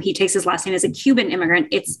 from whom he takes his last name, is a Cuban immigrant.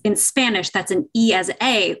 It's in Spanish. That's an E as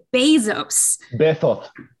A. Bezos. Bezos.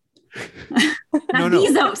 Not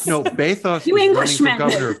Bezos. No, Bezos You is running Englishmen. for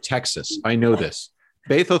governor of Texas. I know this.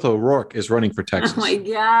 Bezos O'Rourke is running for Texas. Oh my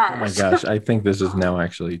gosh. Oh my gosh, I think this is now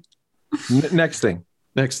actually next thing.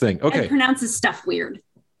 Next thing. Ed Okay. pronounces stuff weird.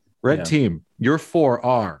 Red Yeah. team, your 4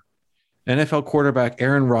 are NFL quarterback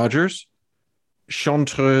Aaron Rodgers,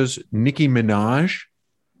 chanteuse Nicki Minaj,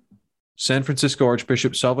 San Francisco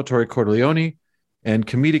Archbishop Salvatore Corleone, and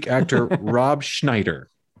comedic actor Rob Schneider.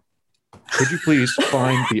 Could you please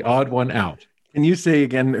find the odd one out? Can you say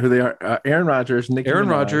again who they are? Aaron Rodgers, Aaron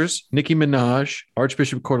Rodgers, Nicki Minaj,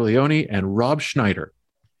 Archbishop Corleone, and Rob Schneider.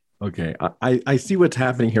 Okay, I see what's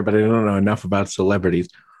happening here, but I don't know enough about celebrities.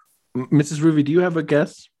 Mrs. Ruby, do you have a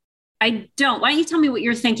guess? I don't. Why don't you tell me what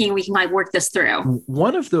you're thinking? We can like work this through.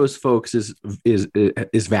 One of those folks is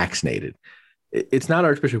vaccinated. It's not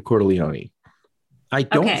Archbishop Corleone. I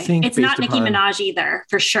don't Okay. think It's not based Nicki upon- Minaj either,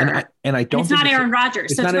 for sure. And I And don't. it's think not Aaron Rodgers.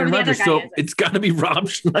 It's So not it's Aaron whoever the Rodgers. other guy So is. it's got to be Rob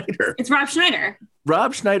Schneider. It's Rob Schneider.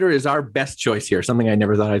 Rob Schneider is our best choice here. Something I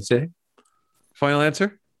never thought I'd say. Final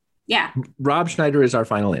answer? Yeah. Rob Schneider is our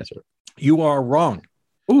final answer. You are wrong.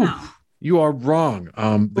 Ooh, No. You are wrong.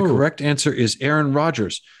 The Ooh. correct answer is Aaron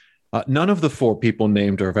Rodgers. None of the 4 people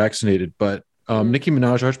named are vaccinated, but Nicki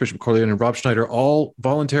Minaj, Archbishop Corleone, and Rob Schneider all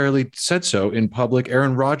voluntarily said so in public.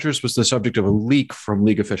 Aaron Rodgers was the subject of a leak from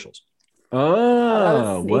league officials.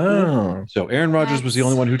 oh, sneaky. wow. So Aaron Rodgers was the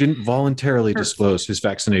only one who didn't voluntarily Perfect. disclose his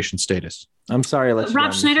vaccination status. I'm sorry. I let you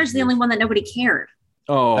Rob down, Schneider's Mrs. the only Ruby. one that nobody cared.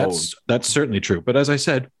 Oh, That's certainly true. But as I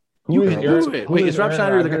said, you Who can is do Aaron- it. who Wait, is is Rob Aaron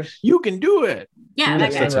Schneider the guy? Rodgers? You can do it. Yeah, Who's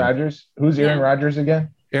that Aaron guy. Rodgers? Who's Aaron Yeah. Rodgers again?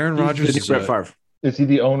 Aaron Rodgers He's is the new Brett Favre. Is he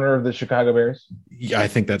the owner of the Chicago Bears? yeah, I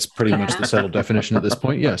think that's pretty much the settled definition at this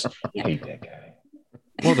point. Yes. I hate that guy.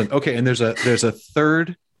 Well done. Okay, and there's a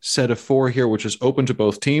third set of 4 here, which is open to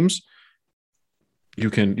both teams.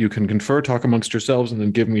 You can confer, talk amongst yourselves, and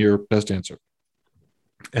then give me your best answer.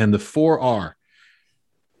 And the 4 are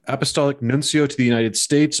Apostolic Nuncio to the United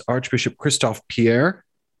States, Archbishop Christophe Pierre,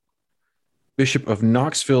 Bishop of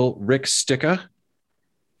Knoxville, Rick Sticka,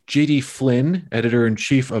 J.D. Flynn,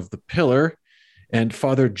 editor-in-chief of The Pillar, and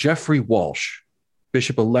Father Jeffrey Walsh.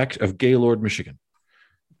 Bishop-elect of Gaylord, Michigan.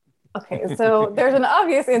 Okay, so there's an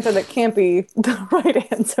obvious answer that can't be the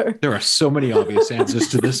right answer. There are so many obvious answers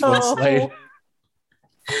to this one, Slade.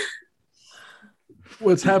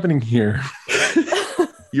 What's happening here?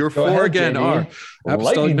 Your Go four ahead, again JD. are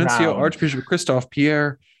Apostolic Lightning Nuncio round. Archbishop Christoph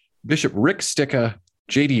Pierre, Bishop Rick Sticka,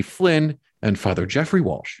 J.D. Flynn, and Father Jeffrey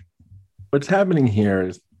Walsh. What's happening here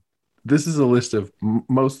is this is a list of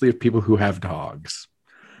mostly of people who have dogs.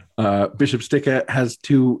 Bishop Sticka has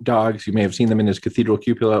 2 dogs. You may have seen them in his cathedral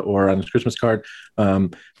cupola or on his Christmas card.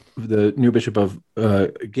 The new bishop of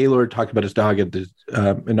Gaylord talked about his dog at the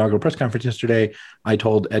inaugural press conference yesterday. I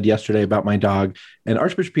told Ed yesterday about my dog, and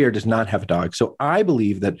Archbishop Pierre does not have a dog. So I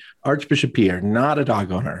believe that Archbishop Pierre, not a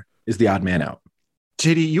dog owner, is the odd man out.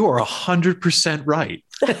 JD, you are 100% right.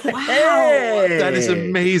 Wow. That is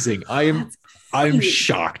amazing. I'm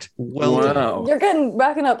shocked. Well done. Wow. You're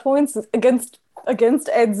racking up points against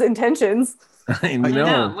Ed's intentions. I Way to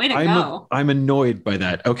know. go. Way to go. I'm annoyed by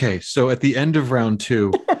that. Okay, so at the end of round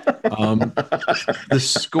 2, the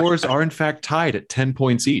scores are in fact tied at 10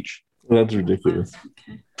 points each. That's ridiculous.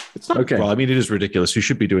 It's not, Okay. well, I mean, it is ridiculous. You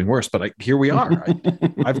should be doing worse, but here we are.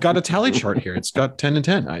 I've got a tally chart here. It's got 10 and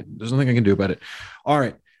 10. There's nothing I can do about it. All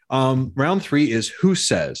right. Round 3 is Who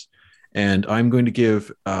Says, and I'm going to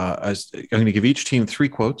give each team 3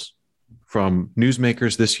 quotes from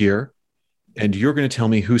newsmakers this year, and you're going to tell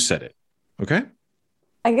me who said it. Okay?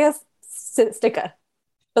 I guess Sticka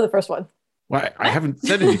for the first one. Well, I haven't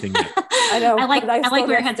said anything yet. I know. I like but where still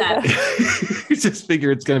your got head's at. Sticka. You just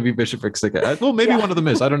figure it's going to be Bishop Rick Sticka. Well, maybe Yeah. one of them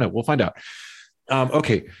is. I don't know. We'll find out.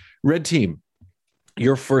 Okay. Red team,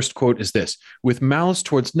 your first quote is this: "With malice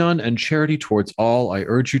towards none and charity towards all, I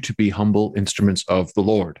urge you to be humble instruments of the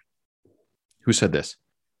Lord." Who said this?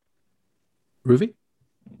 Ruby?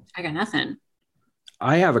 I got nothing.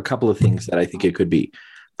 I have a couple of things that I think it could be.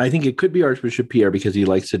 I think it could be Archbishop Pierre because he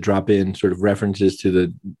likes to drop in sort of references to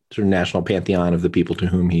the sort of national pantheon of the people to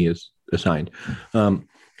whom he is assigned.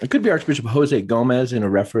 It could be Archbishop Jose Gomez in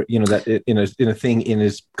a thing in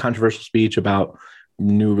his controversial speech about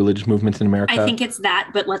new religious movements in America. I think it's that,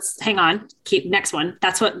 but let's hang on. Keep next one.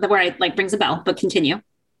 That's where I like brings a bell, but continue.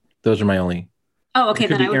 Those are my only. Oh, okay. It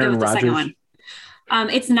could Then I be would go Aaron with the second Rodgers. one.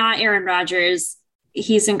 It's not Aaron Rodgers.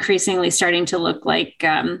 He's increasingly starting to look like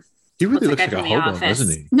He really looks guy like a from The hobo, Office.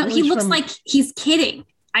 doesn't he? No, Oh, he he's looks from- like he's kidding.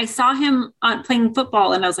 I saw him playing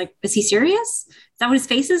football, and I was like, "Is he serious? Is that what his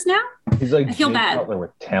face is now?" He's like I feel Jay bad. Cutler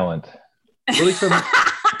with talent. Well,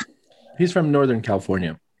 he's from Northern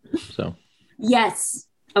California. So Yes.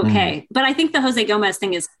 Okay. But I think the Jose Gomez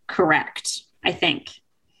thing is correct. I think.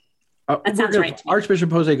 That sounds right to me.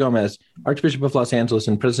 Archbishop Jose Gomez, Archbishop of Los Angeles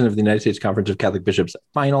and President of the United States Conference of Catholic Bishops.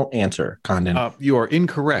 Final answer, Condon. You are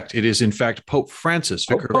incorrect. It is, in fact, Pope Francis,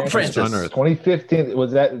 Vicar of Christ Francis. on Earth. 2015,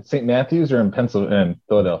 was that at St. Matthew's or in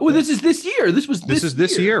Philadelphia? Oh, this is this year. This This is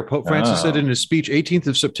this year. Pope Francis Oh. said in his speech, 18th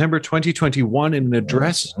of September, 2021, in an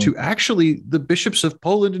address to actually the bishops of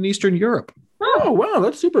Poland and Eastern Europe. Oh, wow.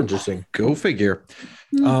 That's super interesting. Go figure.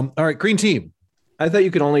 All right, green team. I thought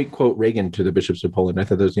you could only quote Reagan to the bishops of Poland. I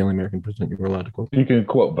thought that was the only American president you were allowed to quote. You can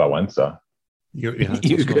quote Wałęsa. Yeah, that's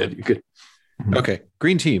You what's could. You could. Okay,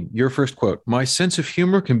 green team, your first quote. "My sense of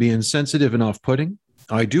humor can be insensitive and off-putting.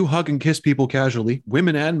 I do hug and kiss people casually,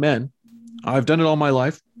 women and men. I've done it all my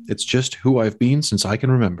life. It's just who I've been since I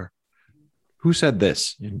can remember." Who said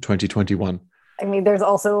this in 2021? I mean, there's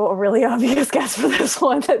also a really obvious guess for this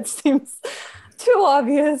one that seems too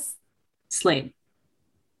obvious. Slade.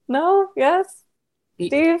 No? Yes?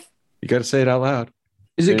 Steve? You got to say it out loud.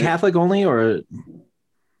 Is it Catholic only or?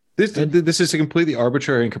 This is a completely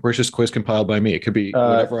arbitrary and capricious quiz compiled by me. It could be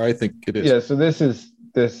whatever I think it is. Yeah, so this is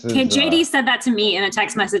Okay, JD said that to me in a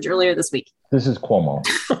text message earlier this week. this is Cuomo.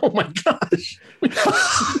 Oh my gosh!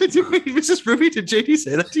 Mrs. Ruby, did JD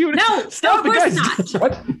say that to you? No, Stop of it, course guys. not.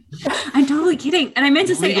 What? I'm totally kidding. And I meant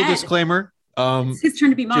to say Legal Ed. disclaimer. It's his turn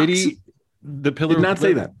to be mocked. JD, the pillar Did not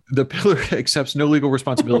say that. The pillar accepts no legal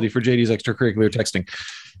responsibility for JD's extracurricular texting.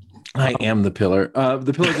 I am the pillar.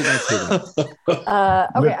 The pillar did not say that.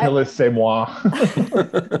 Okay. Le Pillar, c'est moi.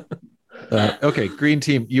 Okay, green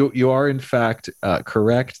team, you are in fact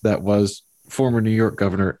correct. That was former New York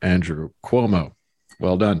Governor Andrew Cuomo.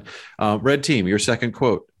 Well done. Red team, your second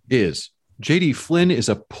quote is, "J.D. Flynn is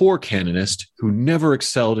a poor canonist who never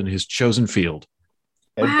excelled in his chosen field."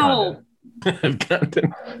 Ed Wow.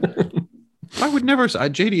 Condon. I would never.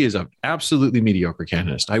 JD is an absolutely mediocre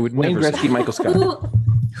canonist. I would Wayne never. Gretzky, Michael Scott.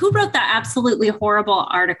 Who wrote that absolutely horrible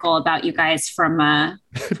article about you guys from the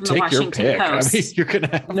Take your Washington pick. Post? I mean, you're gonna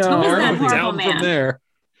have No. to Who was that narrow it horrible down man? from there.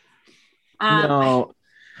 No,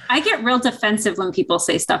 I get real defensive when people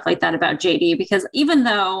say stuff like that about JD because even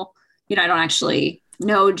though I don't actually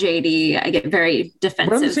No, JD. I get very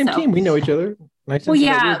defensive. We're on the same team. We know each other. Nice. Well,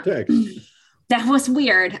 yeah. That was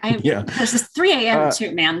weird. There's this 3 a.m.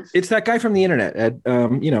 shit, man. It's that guy from the internet at,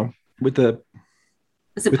 with the.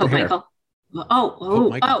 Is it Pope Michael?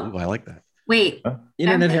 Oh, I like that. Wait.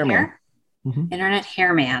 Internet hairman. Mm-hmm. Internet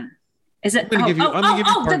hairman. Is it? I'm gonna give you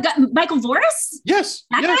the guy, Michael Voris? Yes.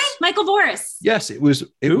 That guy? Michael Voris. Yes, it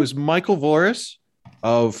was Michael Voris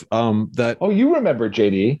of that. Oh, you remember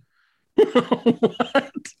JD.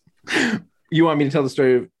 What? You want me to tell the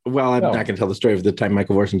story? Well, I'm not going to tell the story of the time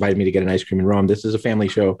Michael Voris invited me to get an ice cream in Rome. This is a family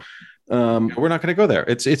show. We're not going to go there.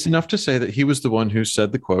 It's enough to say that he was the one who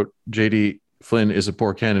said the quote, "JD Flynn is a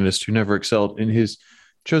poor canonist who never excelled in his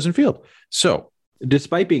chosen field." So,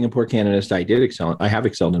 despite being a poor canonist, I did excel. I have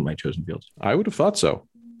excelled in my chosen fields. I would have thought so.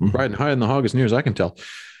 Riding high on the hog as near as I can tell.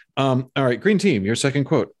 All right, Green Team, your second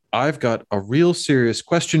quote. I've got a real serious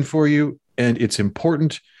question for you, and it's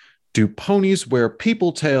important. Do ponies wear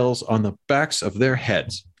people tails on the backs of their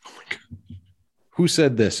heads? Oh my God. Who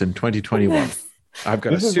said this in 2021? I've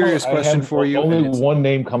got a serious question for you. Only one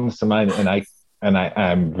name comes to mind, and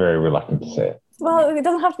I'm very reluctant to say it. Well, it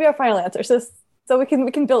doesn't have to be our final answer, so we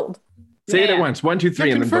can build. Say it at once. 1, 2,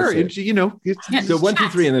 3, and then both say it. So 1, 2,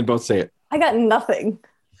 3, and then both say it. I got nothing.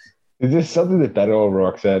 Is this something that Beto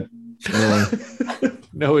O'Rourke said?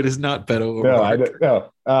 No, it is not Beto O'Rourke.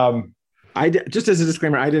 No. Just as a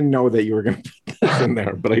disclaimer, I didn't know that you were going to put this in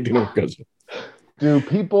there, but I do know because. Do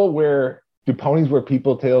ponies wear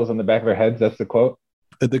people tails on the back of their heads? That's the quote.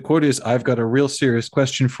 The quote is, I've got a real serious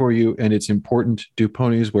question for you, and it's important. Do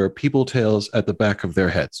ponies wear people tails at the back of their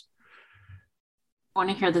heads? I want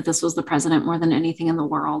to hear that this was the president more than anything in the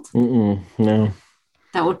world. No.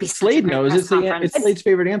 That would be Slade knows. It's Slade's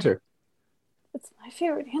favorite answer. It's my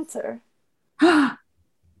favorite answer.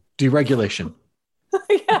 Deregulation.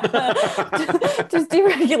 Just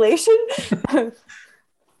deregulation.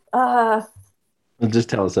 Just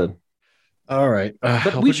tell us that. All right.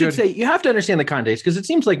 But we should say, you have to understand the context because it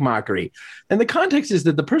seems like mockery. And the context is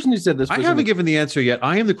that the person who said this. I haven't given the answer yet.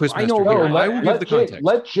 I am the quizmaster. I will give the context.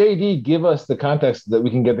 Let JD give us the context so that we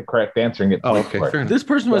can get the correct answer and get okay. Fair enough. This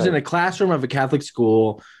person was in a classroom of a Catholic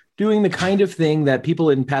school doing the kind of thing that people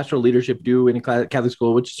in pastoral leadership do in a Catholic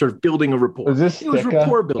school, which is sort of building a rapport. It was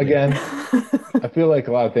rapport building. Again, I feel like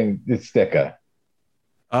a lot of things, it's Sticka.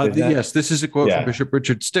 Yes, this is a quote from Bishop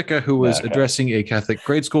Richard Sticka, who was addressing a Catholic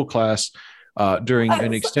grade school class during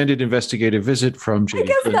an extended investigative visit from JD. I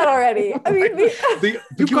guessed that already. I mean, the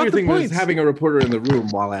peculiar thing was having a reporter in the room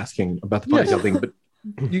while asking about the ponytail thing, but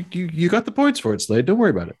you got the points for it, Slade. Don't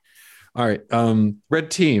worry about it. All right.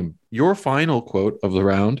 Red Team, your final quote of the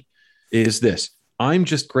round is this. I'm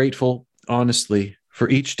just grateful, honestly, for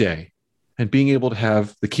each day and being able to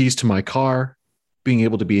have the keys to my car, being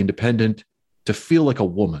able to be independent, to feel like a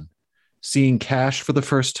woman, seeing cash for the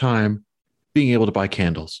first time, being able to buy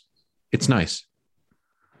candles. It's nice.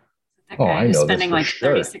 That guy who's spending like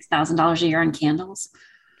 $36,000 a year on candles.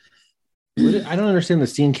 I don't understand the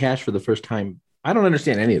seeing cash for the first time. I don't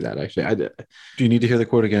understand any of that, actually. Do you need to hear the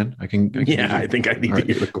quote again? I think I need to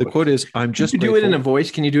hear the quote. The quote is, I'm just grateful. Do it in a voice.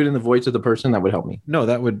 Can you do it in the voice of the person? That would help me. No,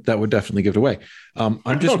 that would definitely give it away.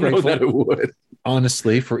 I'm just grateful, that it would.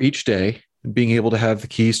 Honestly, for each day, being able to have the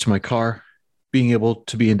keys to my car, being able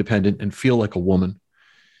to be independent and feel like a woman,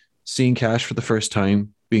 seeing cash for the first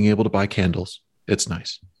time, being able to buy candles. It's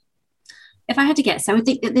nice. If I had to guess, I would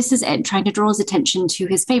think that this is Ed trying to draw his attention to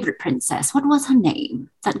his favorite princess. What was her name?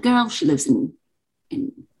 That girl, she lives in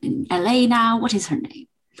LA now. What is her name?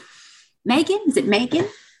 Megan? Is it Megan?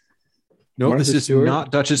 No, Martha this is Stewart?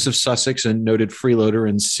 Not Duchess of Sussex and noted freeloader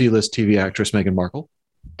and C-list TV actress Meghan Markle.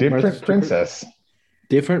 Different princess.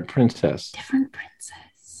 Different princess. Different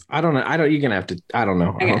princess. I don't know. You're going to have to, I don't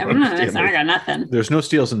know. I got nothing. There's no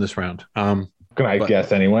steals in this round. Can I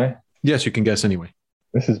guess anyway? Yes, you can guess anyway.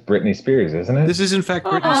 This is Britney Spears, isn't it? This is, in fact,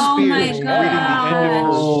 Britney Spears reading the end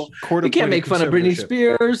of her court. You can't make fun of Britney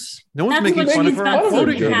Spears. No one's making fun of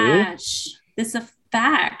her. Cash. This is a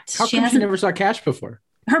fact. How come she never saw cash before?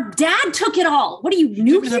 Her dad took it all. What do you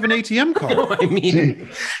new? She didn't have an ATM card. No, I mean,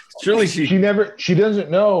 surely she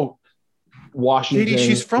doesn't know Washington.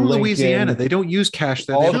 She's from Lincoln. Louisiana. They don't use cash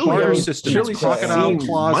there. They have a barter system. It's crocodile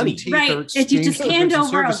claws and teeth. Right. If you just hand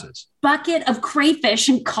over a bucket of crayfish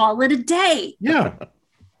and call it a day. Yeah.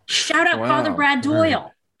 Shout out Father Brad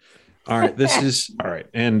Doyle. All right. This is all right.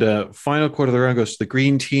 And final quote of the round goes to the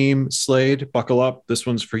Green Team. Slade, buckle up. This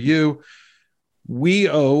one's for you. We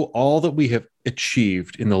owe all that we have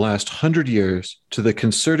achieved in the last 100 years to the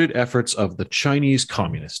concerted efforts of the Chinese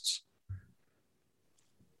communists.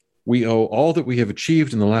 We owe all that we have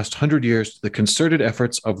achieved in the last 100 years to the concerted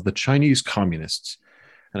efforts of the Chinese communists.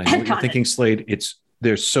 And I know what you're thinking, Slade. It's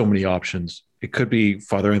there's so many options. It could be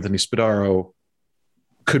Father Anthony Spadaro,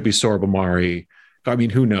 could be Sorab Amari. I mean,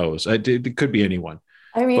 who knows? It could be anyone.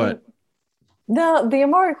 I mean, but no, the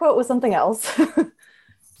Amari quote was something else. Did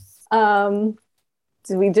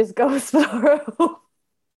we just go with Spadaro?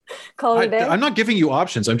 Call it a day? I'm not giving you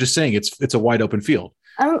options. I'm just saying it's a wide open field.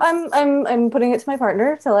 I'm putting it to my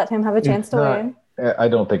partner to let him have a chance to weigh in. I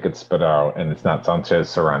don't think it's Spadaro, and it's not Sanchez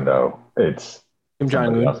Sarando. It's Kim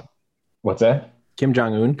Jong-un. What's that? Kim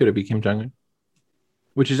Jong-un. Could it be Kim Jong-un?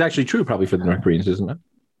 Which is actually true probably for the North Koreans, isn't it?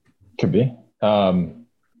 Could be.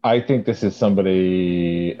 I think this is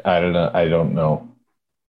somebody, I don't know.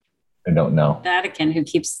 Vatican, who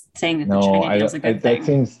keeps saying that the China deal's a good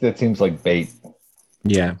thing. That seems like bait.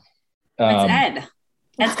 Yeah. It's Ed.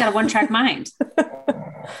 Ed's got a one-track mind.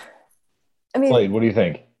 I mean, Slade, what do you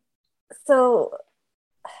think? So,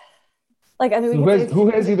 like, I mean,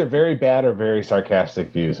 who has either very bad or very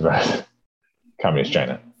sarcastic views about communist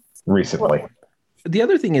China recently? Well, the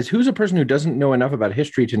other thing is, who's a person who doesn't know enough about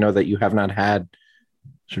history to know that you have not had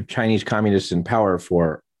sort of Chinese communists in power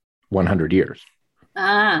for 100 years?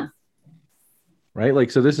 Ah. Right?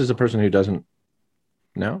 Like, so this is a person who doesn't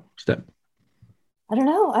know? Step. I don't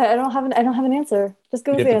know. I don't have an answer. Just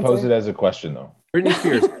go with the You have answer. to pose it as a question, though. Britney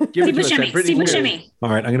Spears. Give it to us. Steve Buscemi. All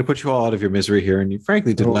right, I'm going to put you all out of your misery here, and you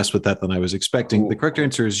frankly did less with that than I was expecting. The correct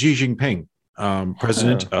answer is Xi Jinping,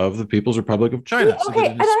 president of the People's Republic of China. Okay,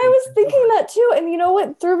 and I was thinking that too. And you know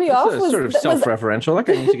what threw me off was sort of self-referential. That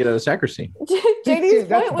guy needs to get out of sacristy. JD's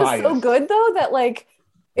point was so good, though, that like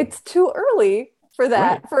it's too early for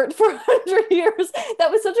that for 100 years.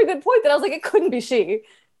 That was such a good point that I was like, it couldn't be she.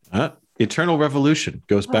 Eternal revolution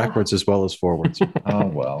goes backwards as well as forwards. Oh,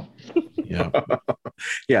 well. Yeah.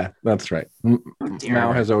 Yeah, that's right.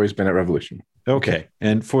 Mao has always been at revolution. Okay.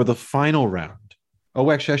 And for the final round.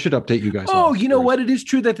 Oh, actually, I should update you guys. Oh, you know what? It is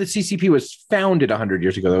true that the CCP was founded 100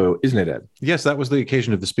 years ago, though, isn't it, Ed? Yes, that was the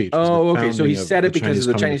occasion of the speech. Oh, okay. So he said it because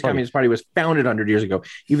the Chinese Communist Party was founded 100 years ago,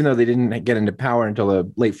 even though they didn't get into power until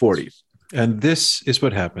the late 40s. And this is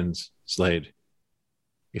what happens, Slade,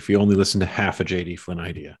 if you only listen to half a J.D. Flynn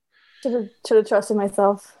idea. Should have trusted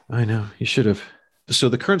myself. I know, you should have. So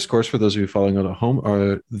the current scores for those of you following on at home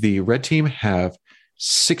are the red team have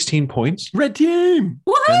 16 points. Red team!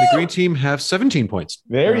 Woo-hoo! And the green team have 17 points.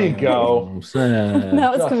 There you go.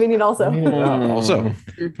 That was convenient also.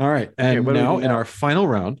 All right. And now in our final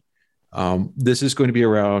round, this is going to be a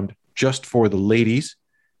round just for the ladies.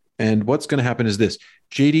 And what's going to happen is this.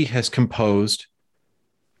 JD has composed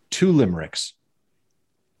 2 limericks.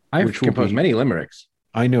 I've composed many limericks.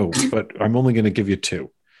 I know, but I'm only going to give you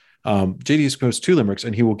 2. JD has composed 2 limericks,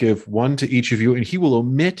 and he will give one to each of you, and he will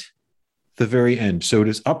omit the very end. So it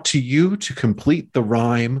is up to you to complete the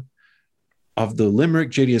rhyme of the limerick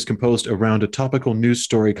JD has composed around a topical news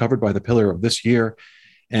story covered by the pillar of this year.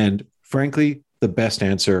 And frankly, the best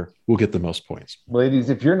answer will get the most points. Ladies,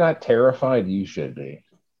 if you're not terrified, you should be.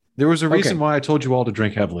 There was a reason why I told you all to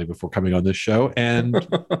drink heavily before coming on this show, and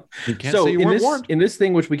you can't say you weren't warned. In this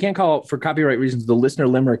thing, which we can't call, for copyright reasons, the Listener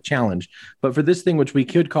Limerick Challenge, but for this thing, which we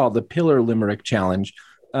could call the Pillar Limerick Challenge,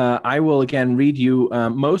 I will again read you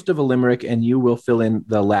most of a limerick, and you will fill in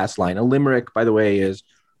the last line. A limerick, by the way, is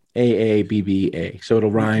AABBA, so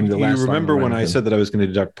it'll rhyme the last line. You remember when I said that I was going to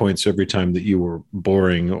deduct points every time that you were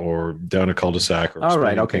boring or down a cul-de-sac? Or all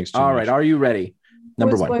right, okay. All right, are you ready?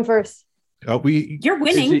 Number one. Going first? You're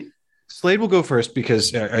winning. Slade will go first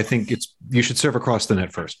because I think you should serve across the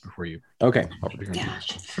net first before you. Okay.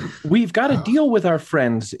 We've got to deal with our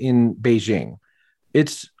friends in Beijing.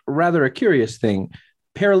 It's rather a curious thing.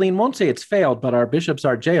 Paroline won't say it's failed, but our bishops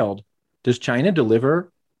are jailed. Does China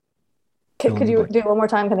deliver? Could you do it one more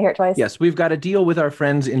time? Can I hear it twice? Yes, we've got to deal with our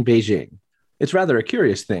friends in Beijing. It's rather a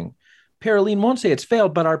curious thing. Paroline won't say it's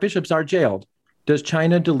failed, but our bishops are jailed. Does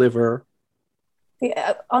China deliver?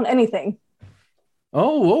 Yeah, on anything.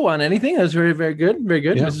 Oh, on anything? That's very, very good. Very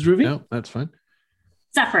good. Yeah, Mrs. Ruby? No, that's fine.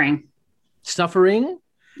 Suffering.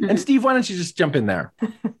 Mm-hmm. And Steve, why don't you just jump in there?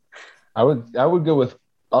 I would go with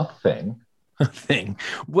a thing. A thing.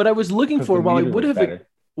 What I was looking for, while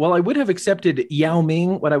I would have accepted Yao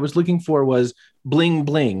Ming, what I was looking for was bling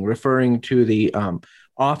bling, referring to the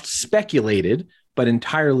oft speculated but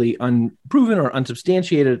entirely unproven or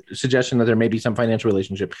unsubstantiated suggestion that there may be some financial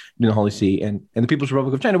relationship between the Holy See and the People's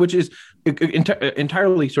Republic of China, which is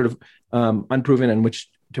entirely sort of unproven, and which,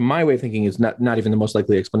 to my way of thinking, is not even the most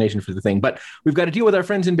likely explanation for the thing. But we've got to deal with our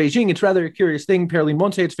friends in Beijing. It's rather a curious thing. Paroline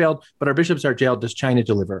won't say it's failed, but our bishops are jailed. Does China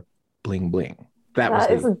deliver? Bling bling.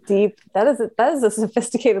 That is a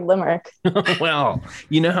sophisticated limerick. Well,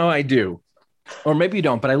 you know how I do. Or maybe you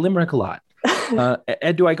don't, but I limerick a lot.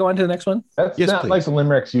 Ed, do I go on to the next one? That's Yes, not please. like the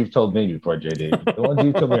limericks you've told me before, JD. The ones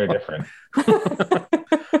you told me are different.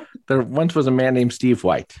 There once was a man named Steve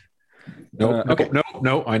White. No,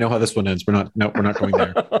 no. I know how this one ends. We're not going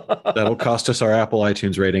there. That'll cost us our Apple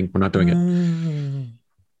iTunes rating. We're not doing it.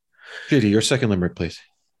 JD, your second limerick, please.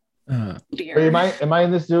 Wait, am I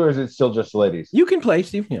in this too, or is it still just ladies? You can play,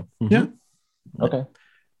 Steve. Yeah. Yeah. Okay.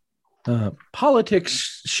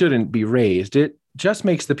 Politics shouldn't be raised. It just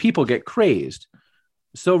makes the people get crazed.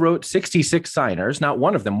 So wrote 66 signers, not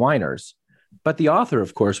one of them whiners. But the author,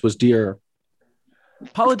 of course, was dear.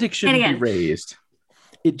 Politics shouldn't be raised.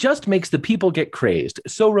 It just makes the people get crazed.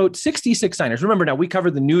 So wrote 66 signers. Remember now, we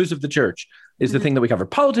covered the news of the church is the thing that we cover.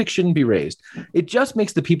 Politics shouldn't be raised. It just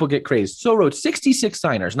makes the people get crazed. So wrote 66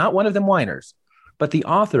 signers, not one of them whiners. But the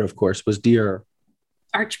author, of course, was dear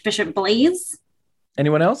Archbishop Blaze.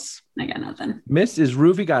 Anyone else? I got nothing. Mrs.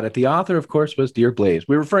 Ruby got it. The author, of course, was Dear Blaze.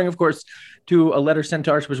 We're referring, of course, to a letter sent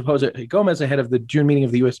to Archbishop Jose Gomez ahead of the June meeting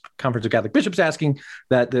of the U.S. Conference of Catholic Bishops, asking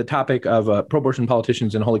that the topic of pro-abortion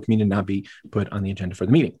politicians and Holy Communion not be put on the agenda for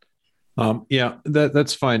the meeting. Yeah,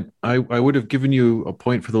 that's fine. I would have given you a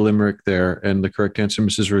point for the limerick there and the correct answer,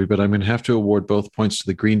 Mrs. Ruby, but I'm going to have to award both points to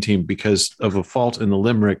the green team because of a fault in the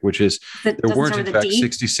limerick, which is there weren't in fact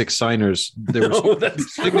 66 signers. There were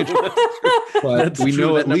signatures, but we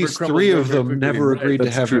know at least 3 of them never agreed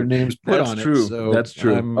to have their names put on it. So that's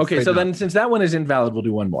true. Okay, so then since that one is invalid, we'll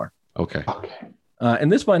do one more. Okay.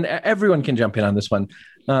 And this one, everyone can jump in on this one.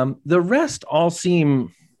 The rest all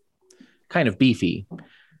seem kind of beefy.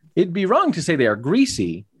 It'd be wrong to say they are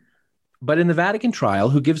greasy, but in the Vatican trial,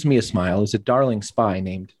 who gives me a smile is a darling spy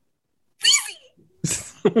named...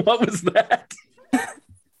 What was that?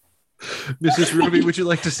 Mrs. Ruby, would you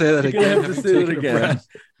like to say that again? I have to say it again.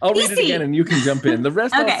 I'll read it again and you can jump in. The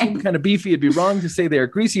rest all seem kind of beefy. It'd be wrong to say they are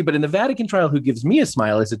greasy, but in the Vatican trial, who gives me a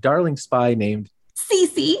smile is a darling spy named...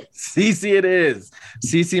 Cece. Cece it is.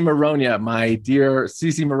 Cece Maronia, my dear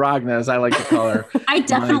Cece Maragna, as I like to call her. I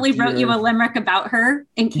definitely wrote you a limerick about her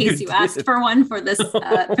in case you asked for one for this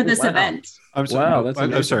event. I'm sorry.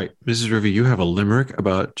 I'm sorry. Mrs. Ruby, you have a limerick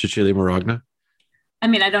about Cecilia Maragna? I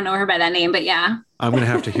mean, I don't know her by that name, but yeah. I'm going to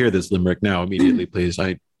have to hear this limerick now immediately, please.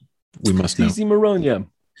 We must know. Cece Maronia.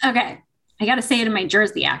 Okay. I got to say it in my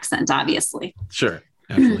Jersey accent, obviously. Sure.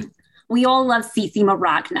 Absolutely. We all love Cece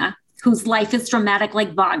Maragna, whose life is dramatic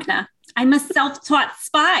like Wagner. I'm a self-taught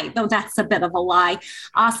spy, though that's a bit of a lie.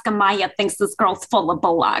 Oscar Mayer thinks this girl's full of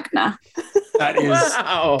Bologna. That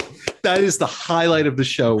is the highlight of the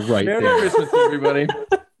show right Merry there. Christmas, everybody.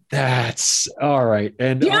 That's all right.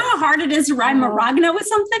 And you know how hard it is to rhyme Maragna with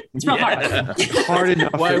something? It's real hard. hard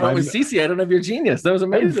enough. Why was Cece? I don't have your genius. That was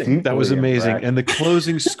amazing. That was amazing. And the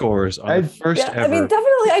closing scores on the first ever. I mean,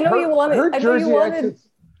 definitely. I know you wanted.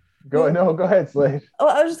 Go ahead, Slade. Oh,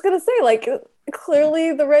 I was just gonna say, like,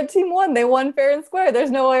 clearly the red team won. They won fair and square.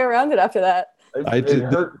 There's no way around it after that.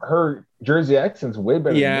 Her Jersey accent's way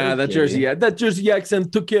better. Yeah, that Jersey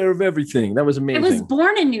accent took care of everything. That was amazing. I was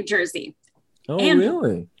born in New Jersey. Oh,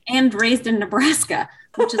 really? And raised in Nebraska,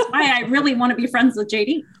 which is why I really want to be friends with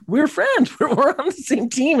JD. We're friends. We're on the same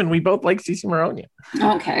team, and we both like Cece Maronia.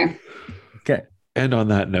 Okay. And on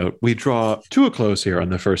that note, we draw to a close here on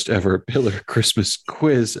the first ever Pillar Christmas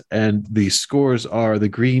quiz. And the scores are the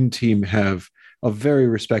green team have a very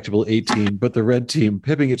respectable 18, but the red team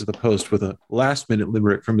pipping it to the post with a last minute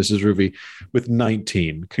limerick from Mrs. Ruby with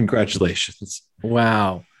 19. Congratulations.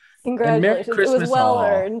 Wow. Congratulations. It was well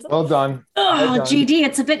earned. Well done. Oh, GD,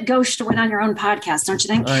 it's a bit gauche to win on your own podcast, don't you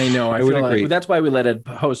think? I know. I would agree. That's why we let Ed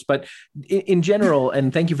host. But in general,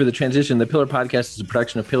 and thank you for the transition, the Pillar Podcast is a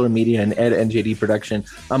production of Pillar Media and Ed and JD Production.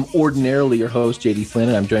 I'm ordinarily your host, JD Flynn,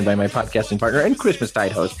 and I'm joined by my podcasting partner and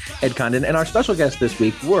Christmastide host, Ed Condon. And our special guests this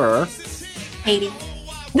week were... Katie.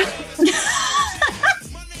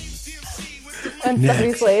 And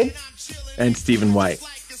Stephanie Slade. And Stephen White.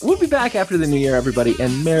 We'll be back after the new year, everybody,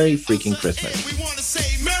 and Merry freaking Christmas.